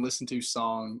number one listen to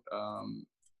song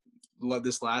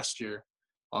this last year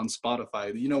on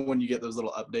Spotify. You know when you get those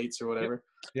little updates or whatever?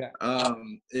 Yeah.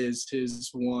 Is his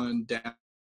one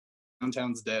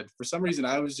Downtown's Dead. For some reason,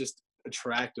 I was just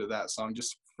attracted to that song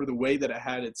just for the way that it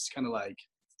had. It's kind of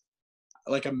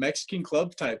like a Mexican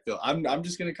club type feel. I'm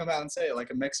just gonna come out and say it,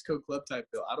 like a Mexico club type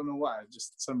feel. I don't know why,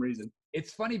 just some reason.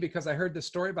 It's funny because I heard the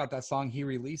story about that song. He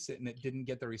released it and it didn't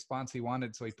get the response he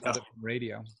wanted, so he put it on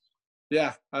radio.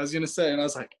 Yeah, I was gonna say, and I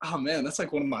was like, oh man, that's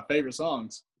like one of my favorite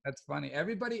songs. That's funny.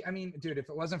 Everybody, I mean, dude, if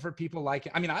it wasn't for people like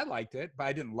it, I mean, I liked it, but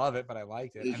I didn't love it, but I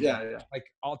liked it. I mean, yeah. Like,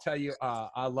 I'll tell you,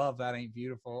 I love That Ain't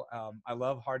Beautiful. I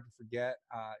love Hard to Forget.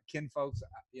 Kinfolks,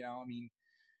 you know, I mean,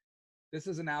 this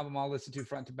is an album I'll listen to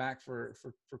front to back for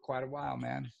quite a while,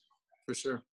 man. For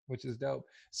sure. Which is dope.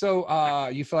 So,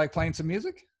 you feel like playing some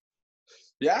music?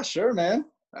 Yeah, sure, man.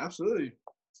 Absolutely.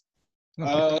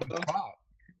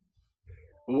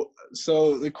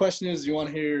 So the question is, you want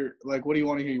to hear, like, what do you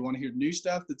want to hear? You want to hear new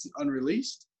stuff that's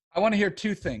unreleased? I want to hear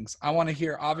two things. I want to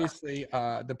hear, obviously,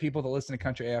 the people that listen to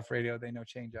Country AF Radio, they know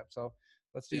Change Up. So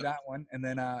let's do that one. And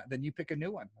then you pick a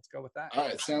new one. Let's go with that. All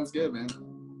right. Sounds good, man.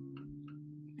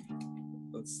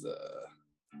 Let's,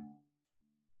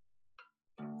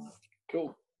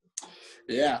 cool.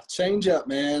 Yeah. Change Up,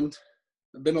 man.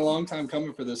 It's been a long time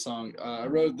coming for this song. I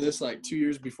wrote this like 2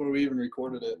 years before we even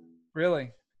recorded it.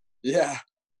 Really? Yeah,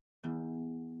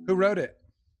 Who wrote it?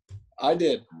 I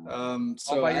did. All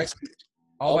So by, actually,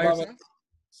 all by my. yourself?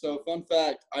 So fun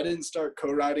fact, I didn't start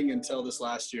co-writing until this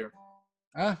last year.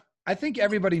 I think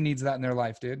everybody needs that in their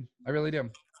life, dude. I really do.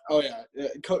 Oh yeah,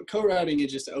 co-writing, it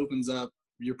just opens up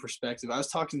your perspective. I was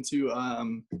talking to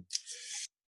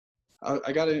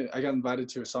I got invited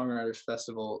to a songwriters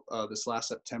festival this last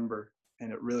September,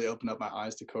 and it really opened up my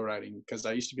eyes to co-writing because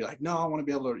I used to be like, no, I want to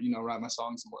be able to write my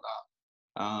songs and whatnot.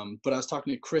 But I was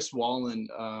talking to Chris Wallen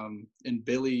and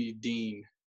Billy Dean.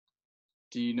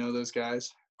 Do you know those guys?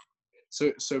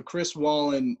 So Chris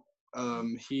Wallen,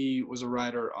 he was a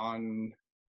writer on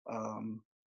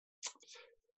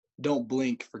Don't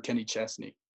Blink for Kenny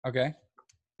Chesney. Okay.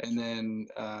 And then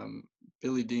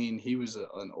Billy Dean, he was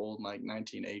an old like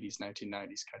 1980s,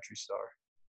 1990s country star.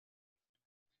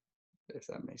 If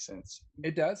that makes sense.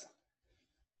 It does.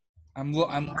 I'm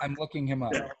looking him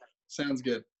up. Sounds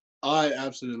good. I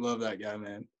absolutely love that guy,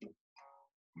 man.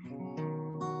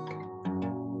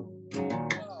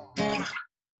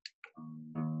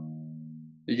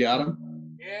 You got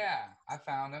him? Yeah, I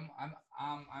found him.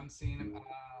 I'm seeing him.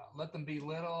 Let Them Be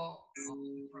Little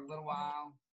for a little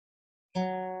while.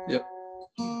 Yep.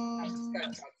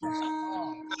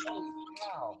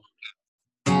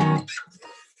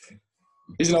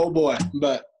 He's an old boy,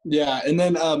 but yeah. And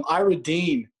then Ira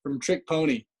Dean from Trick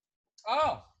Pony.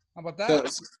 Oh, how about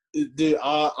that? So, dude,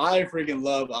 I freaking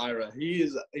love Ira.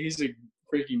 He's a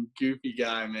freaking goofy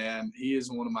guy, man. He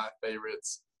is one of my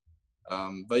favorites.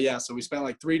 But yeah, so we spent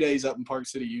like 3 days up in Park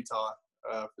City, Utah,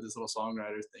 for this little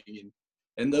songwriter thing,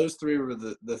 and those three were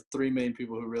the three main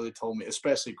people who really told me,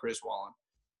 especially Chris Wallen.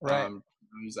 Right.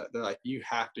 They're like, you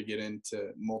have to get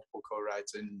into multiple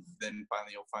co-writes, and then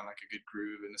finally you'll find like a good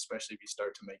groove, and especially if you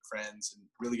start to make friends and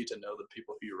really get to know the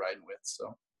people who you're writing with.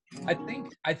 So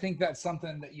I think that's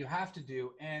something that you have to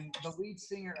do. And the lead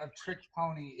singer of Trick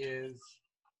Pony is,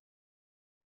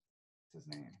 what's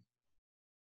his name?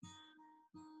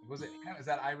 Was it him? Is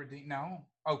that Ira Dean? No.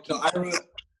 Oh, Keith. No, Ira,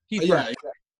 Keith yeah, Burns.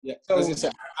 yeah. So, I was gonna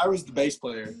say, I was the bass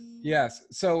player. Yes.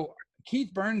 So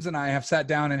Keith Burns and I have sat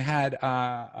down and had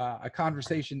a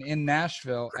conversation in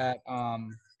Nashville at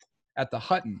the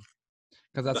Hutton,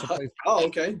 because that's the place. Oh,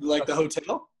 okay. Like the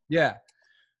hotel? Yeah.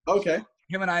 Okay.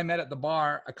 Him and I met at the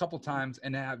bar a couple times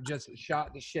and have just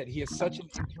shot the shit. He is such an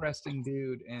interesting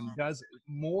dude and does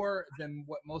more than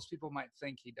what most people might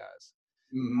think he does.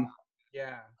 Mm-hmm.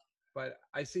 Yeah. But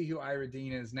I see who Ira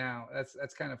Dean is now.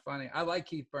 That's kind of funny. I like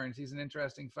Keith Burns. He's an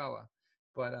interesting fella.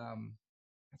 But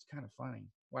that's kind of funny.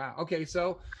 Wow. Okay,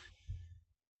 so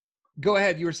go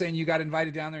ahead. You were saying you got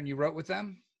invited down there and you wrote with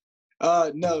them?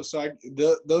 No. So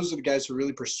those are the guys who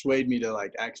really persuade me to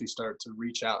like actually start to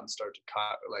reach out and start to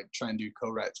try and do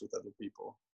co-writes with other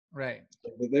people. Right.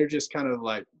 They're just kind of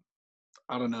like,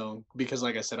 I don't know, because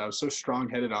like I said, I was so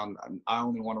strong-headed on I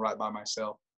only want to write by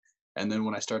myself. And then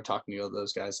when I started talking to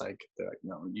those guys, like they're like,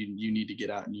 no, you need to get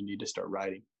out and you need to start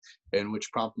writing, and which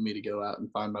prompted me to go out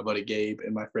and find my buddy Gabe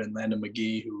and my friend Landon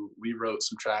McGee, who we wrote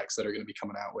some tracks that are going to be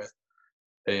coming out with.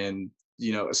 And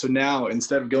so now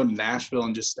instead of going to Nashville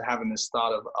and just having this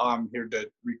thought of, oh, I'm here to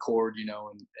record, and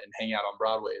hang out on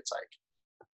Broadway, it's like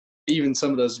even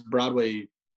some of those Broadway,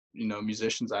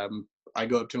 musicians I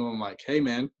go up to them, I'm like, hey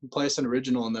man, play us an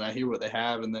original, and then I hear what they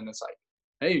have, and then it's like,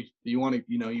 hey, you want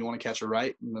to catch a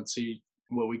write, and let's see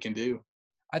what we can do.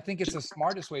 I think it's the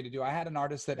smartest way to do. I had an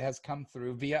artist that has come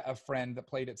through via a friend that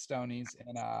played at Stoney's,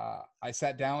 and I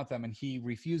sat down with him, and he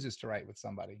refuses to write with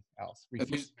somebody else.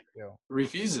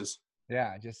 Refuses.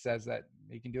 Yeah, just says that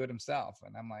he can do it himself.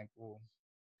 And I'm like, well,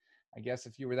 I guess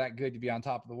if you were that good, you'd be on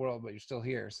top of the world, but you're still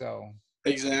here. So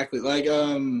exactly. Like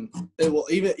even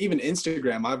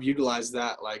Instagram, I've utilized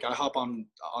that. Like I hop on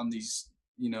these,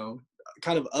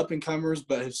 kind of up and comers,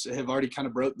 but have already kind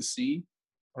of broke the scene.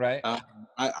 Right.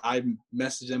 I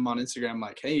messaged him on Instagram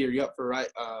like, hey, are you up for a write?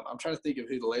 I'm trying to think of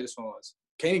who the latest one was.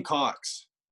 Kanan Cox.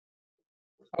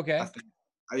 Okay.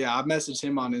 I messaged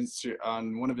him on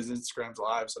on one of his Instagram's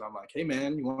lives, and I'm like, hey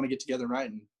man, you want to get together and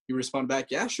write? And he responded back,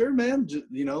 yeah, sure, man.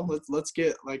 Let's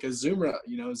get like a Zoom write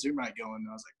going. And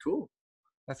I was like, cool.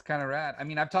 That's kind of rad. I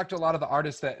mean, I've talked to a lot of the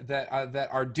artists that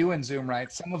are doing Zoom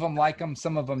writes. Some of them like them,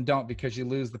 some of them don't, because you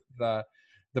lose the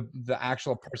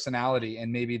actual personality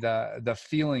and maybe the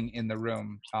feeling in the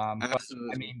room. But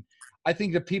I mean, I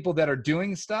think the people that are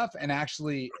doing stuff and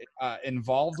actually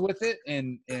involved with it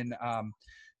and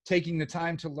taking the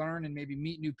time to learn and maybe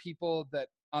meet new people that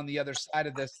on the other side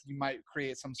of this, you might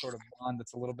create some sort of bond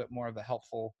that's a little bit more of a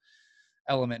helpful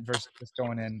element versus just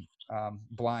going in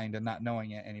blind and not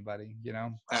knowing anybody,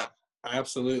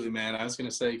 Absolutely, man. I was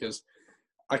gonna say, because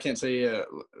I can't say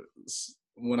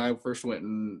when I first went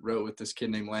and wrote with this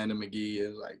kid named Landon McGee,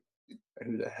 is like,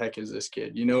 who the heck is this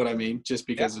kid? You know what I mean? Just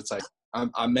Yeah. because it's like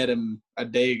I met him a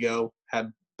day ago,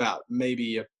 had about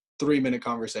maybe a 3-minute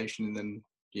conversation, and then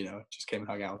just came and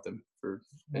hung out with him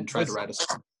and tried to write a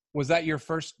song. Was that your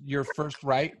first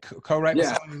write co-write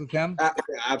Yeah. with him? Yeah,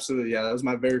 absolutely. Yeah, that was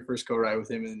my very first co-write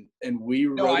with him, and we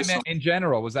wrote. No, I meant in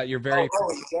general. Was that your very? Oh,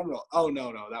 in general. Oh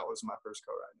no, that was my first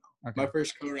co-write. No. Okay. My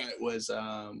first co-write was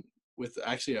with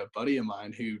actually a buddy of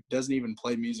mine who doesn't even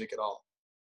play music at all,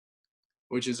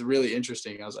 which is really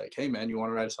interesting. I was like, "Hey man, you want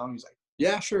to write a song?" He's like,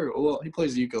 "Yeah, sure." Well, he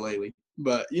plays the ukulele,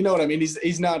 but you know what I mean.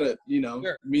 He's not a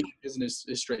Sure. music isn't his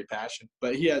straight passion,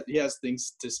 but he has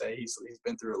things to say. He's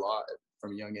been through a lot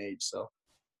from a young age, so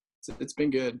it's been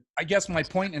good. I guess my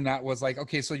point in that was like,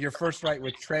 okay, so your first write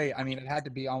with Trey, I mean, it had to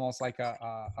be almost like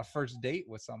a first date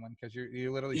with someone, because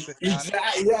you literally sit down.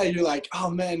 Exactly. Yeah, you're like,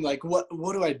 oh man, like what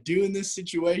do I do in this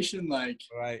situation? Like,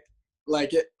 right.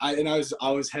 Like I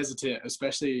was hesitant,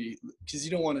 especially because you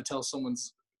don't want to tell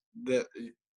you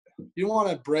don't want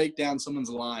to break down someone's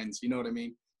lines. You know what I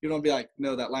mean? You don't be like,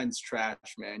 no, that line's trash,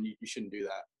 man. You shouldn't do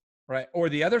that. Right. Or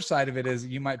the other side of it is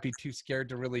you might be too scared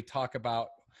to really talk about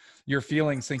your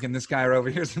feelings, thinking this guy over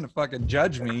here is going to fucking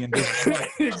judge me. And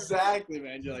just, exactly,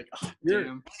 man. You're like, oh,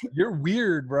 damn. You're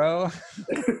weird, bro.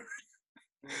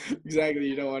 Exactly.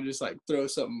 You don't want to just like throw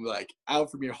something like out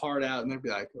from your heart out, and they'd be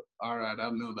like, all right, I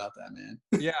don't know about that, man.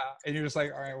 Yeah. And you're just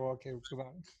like, all right, well, okay, come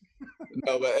on.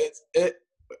 No, but it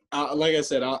like I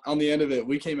said, on the end of it,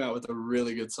 we came out with a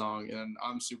really good song, and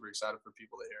I'm super excited for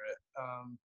people to hear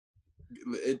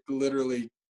it.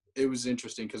 It was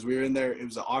interesting because we were in there. It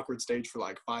was an awkward stage for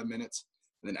like 5 minutes,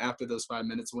 and then after those 5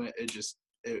 minutes went, it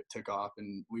took off,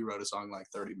 and we wrote a song in like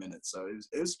 30 minutes. So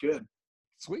it was good.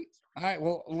 Sweet. All right.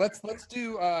 Well, let's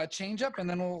do Change Up, and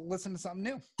then we'll listen to something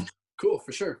new. Cool,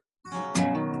 for sure.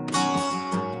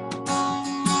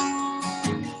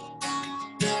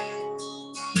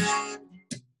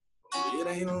 It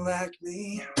ain't like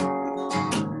me.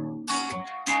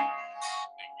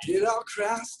 Get all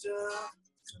crossed up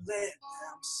to let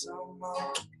down some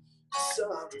more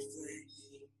something.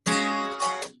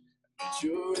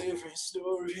 Your different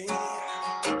story.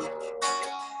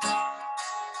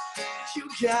 You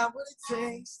got what it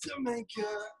takes to make a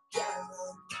guy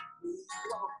like me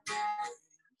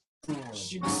want.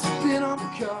 She was sipping on the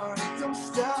car, don't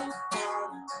stop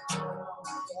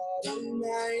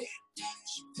tonight.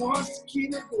 She wants to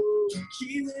keep it moving,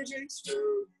 keep the drinks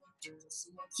moving.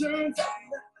 Someone turns out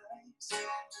the lights.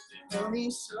 Honey,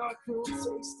 so cool,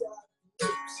 so stop. I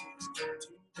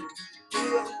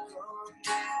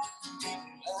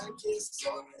guess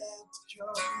I'll have to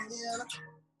come in.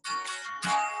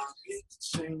 It's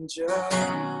a change up.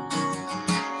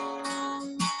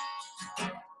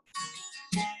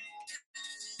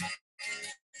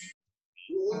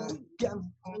 Yeah, got me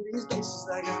on these bases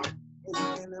like I'm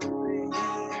in a ring.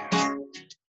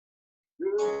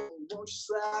 Girl, won't you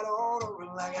slide on over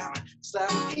like I'm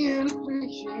sliding in a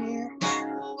ring?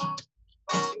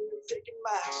 Taking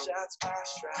my shots, my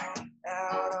stride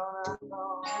out on a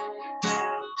phone.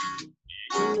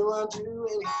 You know I'll do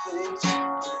anything to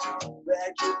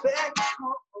back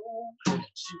home.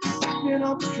 She's sitting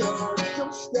on the car,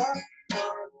 don't stop.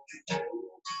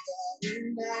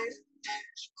 Night.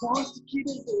 She wants to keep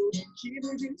it moving, keep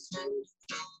it drinks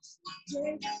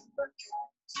moving.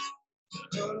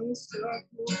 Honey, stop,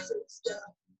 won't say stop.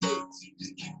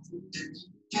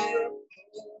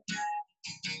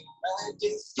 I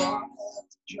guess I'll have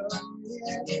to come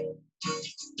in.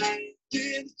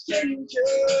 It's a change up.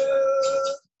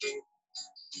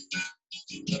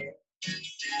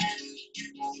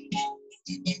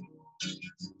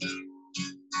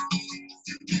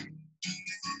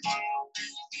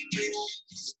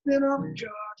 Spin on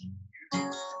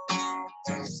God,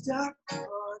 stop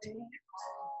running.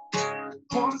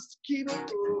 Wants to keep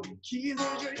it moving, keep the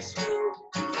drinks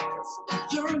moving.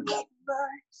 Turn up the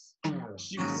lights.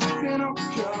 She was spin on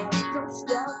God, don't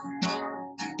stop.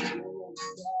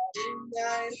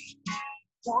 Night.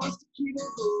 Wants to keep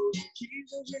it moving, keep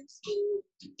the drinks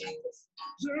moving.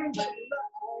 Turn up the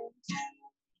lights.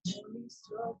 Only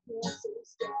stop, won't say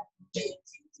stop.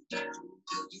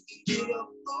 Give up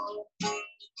all.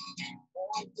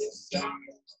 On this side,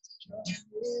 come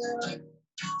here.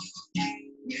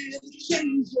 With a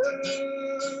change up.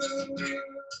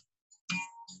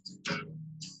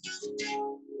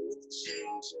 With a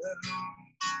change up.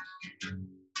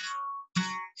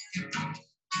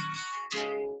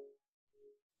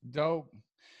 Dope.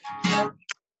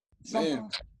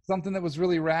 Something that was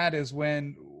really rad is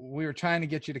when we were trying to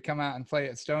get you to come out and play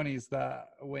at Stoney's.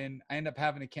 When I ended up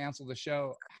having to cancel the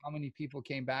show, how many people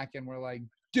came back and were like,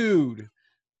 "Dude,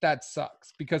 that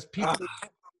sucks," because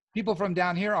people from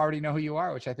down here already know who you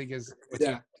are, which I think is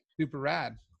super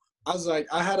rad. I was like,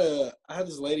 I had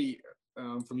this lady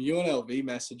from UNLV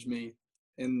message me,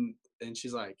 and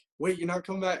she's like, "Wait, you're not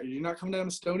coming back? You're not coming down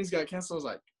to Stoney's? Got canceled?" I was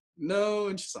like, "No,"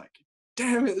 and she's like,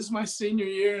 "Damn it, this is my senior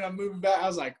year, and I'm moving back." I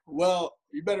was like, "Well,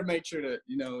 you better make sure to,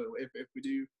 if we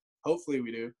do, hopefully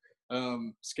we do,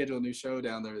 schedule a new show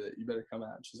down there, that you better come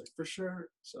out." And she's like, "For sure."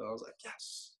 So I was like,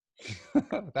 "Yes."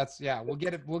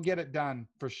 We'll get it done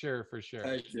for sure.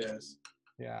 Heck yes.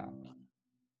 Yeah.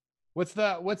 What's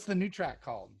the new track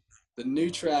called? The new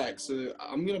track. So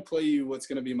I'm gonna play you what's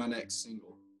gonna be my next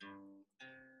single.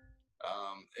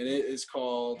 And it is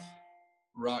called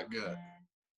Rock Gut.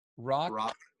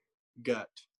 Rock Gut.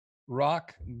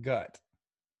 Rock Gut.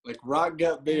 Like Rock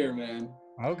Gut beer, man.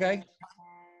 Okay.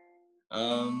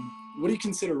 What do you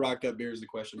consider Rock Gut beer is the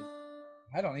question?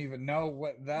 I don't even know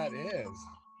what that is.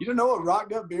 You don't know what Rock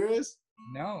Gut beer is?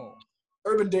 No.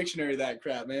 Urban Dictionary, that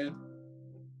crap, man.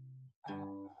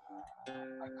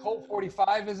 A Colt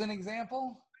 45 is an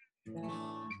example?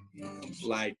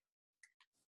 Like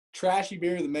trashy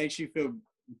beer that makes you feel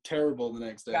terrible the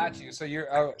next day. Got you. So you're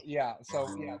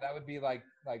that would be like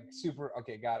super,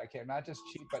 okay, got it. Okay, not just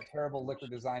cheap but terrible liquor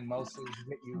design, mostly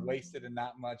get you wasted and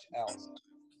not much else.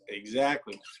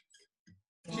 Exactly.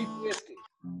 Cheap whiskey.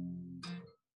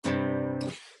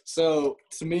 So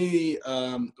to me,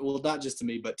 well, not just to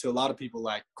me, but to a lot of people,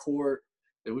 like Coors,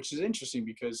 which is interesting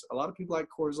because a lot of people like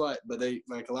Coors Light, but they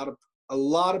like a lot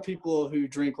of people who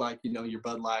drink like, your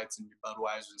Bud Lights and your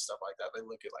Budweisers and stuff like that. They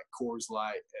look at like Coors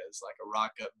Light as like a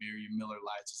Rock Gut beer. Your Miller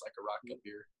Lights is like a Rock Gut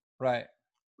beer. Right.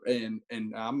 And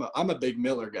I'm a big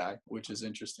Miller guy, which is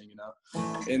interesting,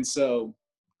 And so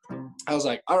I was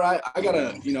like, all right, I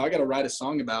gotta write a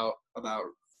song about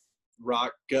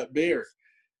Rock Gut beer.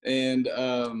 And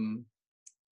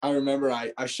I remember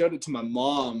I showed it to my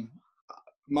mom.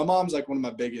 My mom's like one of my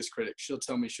biggest critics. She'll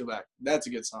tell me, she'll be like, "That's a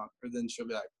good song," or then she'll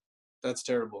be like, "That's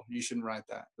terrible. You shouldn't write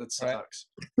that. That sucks."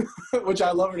 Right. Which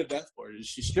I love her to death for.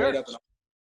 She's straight up.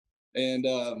 And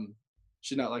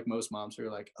she's not like most moms who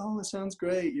are like, "Oh, it sounds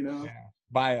great," Yeah.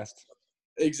 Biased.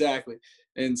 Exactly.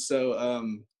 And so,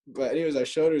 but anyways, I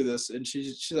showed her this, and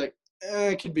she's like,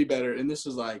 "It could be better." And this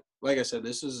was like I said,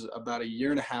 this was about a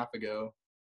year and a half ago.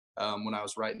 When I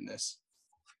was writing this.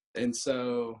 And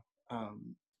so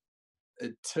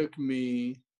it took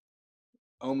me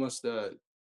almost a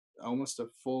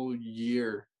full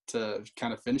year to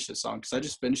kind of finish this song, because I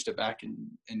just finished it back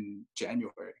in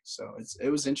January. So it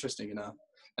was interesting enough.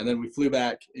 And then we flew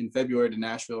back in February to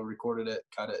Nashville, recorded it,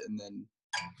 cut it,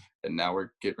 and now we're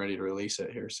getting ready to release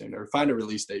it here soon, or find a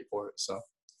release date for it. So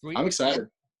Sweet. I'm excited.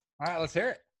 All right, let's hear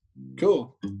it.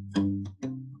 Cool.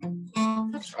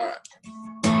 All right.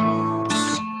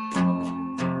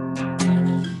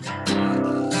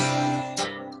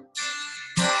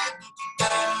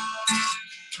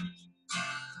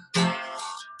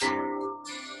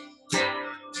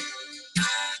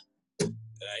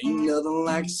 Ain't nothing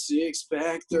like a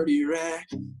 6-pack, 30 rack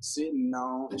sitting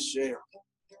on a shelf.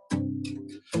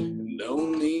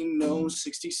 Don't need no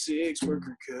 66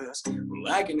 worker cuss.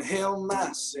 Well, I can help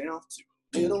myself to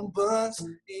a little buzz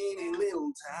any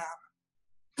little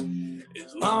time.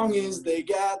 As long as they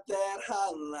got that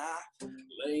hot life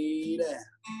laid out,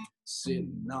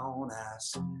 sitting on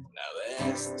ice. Now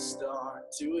that's the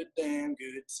start to a damn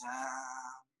good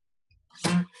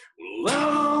time. Well,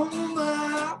 all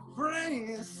my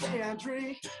friends say I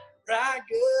drink Rock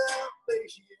Gut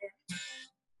beer.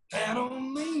 That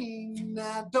don't mean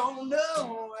I don't know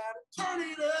how to turn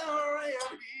it around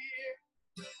here.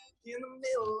 In the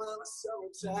middle of a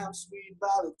summertime, sweet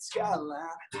violet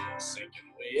skyline,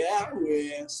 sinking way out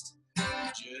west.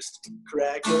 Just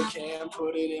crack a can,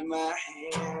 put it in my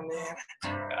hand,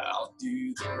 and I'll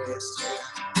do the rest.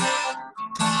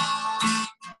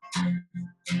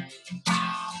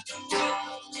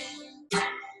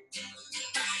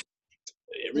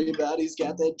 Everybody's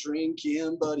got that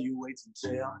drinking, but he waits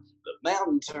until the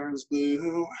mountain turns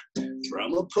blue.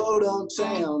 From a podunk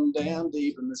town down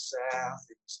deep in the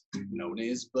southeast, known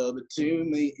as Bubba to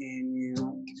me and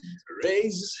you.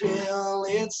 Raises hell,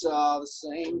 it's all the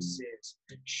same since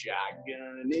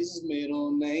Shotgun is his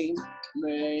middle name.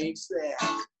 Makes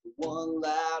that one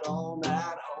loud all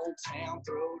night, whole town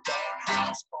throw down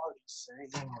house party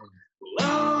sing.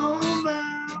 All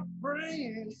my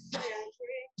friends say I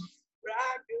drink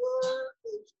Rock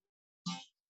Gut.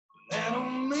 That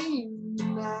don't mean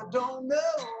I don't know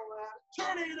how to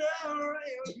turn it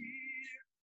around here.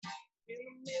 In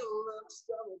the middle of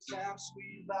Summertime,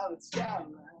 sweet violet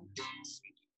skyline.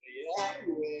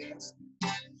 West.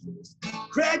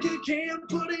 Crack a can,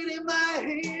 put it in my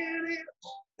hand, and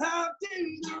I'll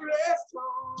do the rest.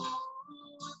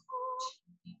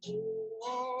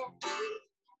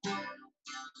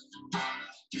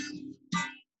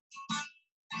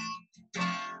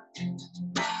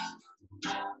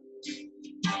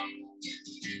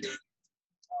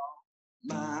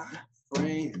 My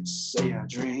friends say I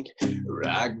drink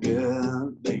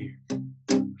Raga beer.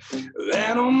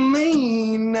 That don't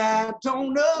mean I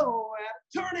don't know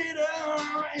how to turn it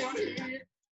around here.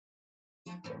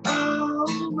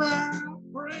 Oh, my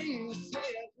friends say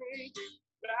I drink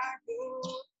Raga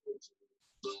beer.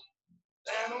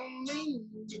 That don't mean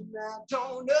I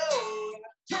don't know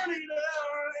how to turn it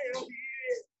around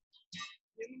here.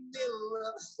 In the middle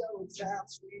of the summertime,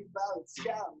 sweet violet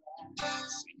skyline.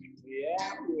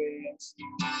 Yeah, west.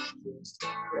 Just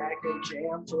crack a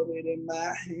jam, put it in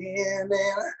my hand,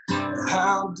 and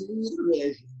I'll do the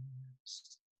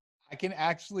rest. I can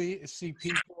actually see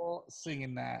people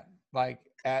singing that like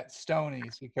at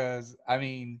Stoney's, because I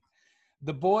mean,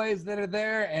 the boys that are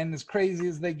there and as crazy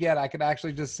as they get, I could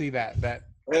actually just see that. Hell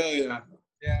yeah.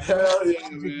 Yeah. Hell yeah,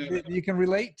 man. You can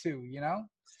relate to, you know?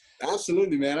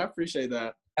 Absolutely, man. I appreciate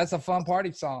that. That's a fun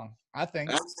party song, I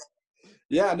think.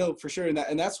 Yeah, no, for sure. And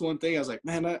that's one thing I was like,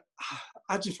 man,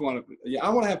 I just want to, I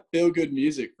want to have feel good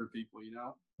music for people, you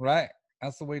know? Right.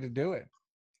 That's the way to do it.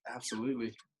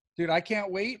 Absolutely. Dude, I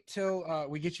can't wait till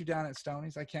we get you down at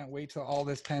Stoney's. I can't wait till all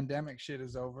this pandemic shit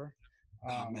is over.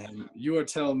 Oh, man, you are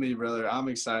telling me, brother. I'm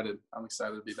excited. I'm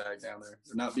excited to be back down there.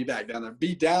 Or not be back down there.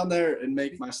 Be down there and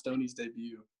make my Stoney's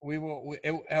debut. We will.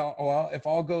 Well, if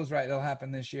all goes right, it'll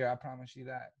happen this year. I promise you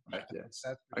that. Right, yes.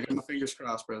 I got my fingers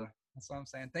crossed, brother. That's what I'm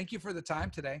saying. Thank you for the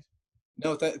time today.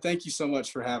 No, thank you so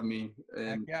much for having me.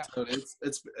 And yeah. So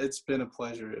it's been a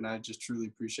pleasure, and I just truly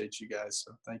appreciate you guys.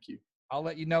 So thank you. I'll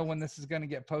let you know when this is going to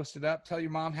get posted up. Tell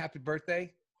your mom happy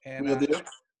birthday, and will do.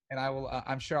 And I will.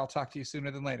 I'm sure I'll talk to you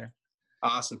sooner than later.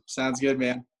 Awesome. Sounds good,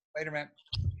 man. Later, man.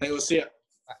 Hey, we'll see you.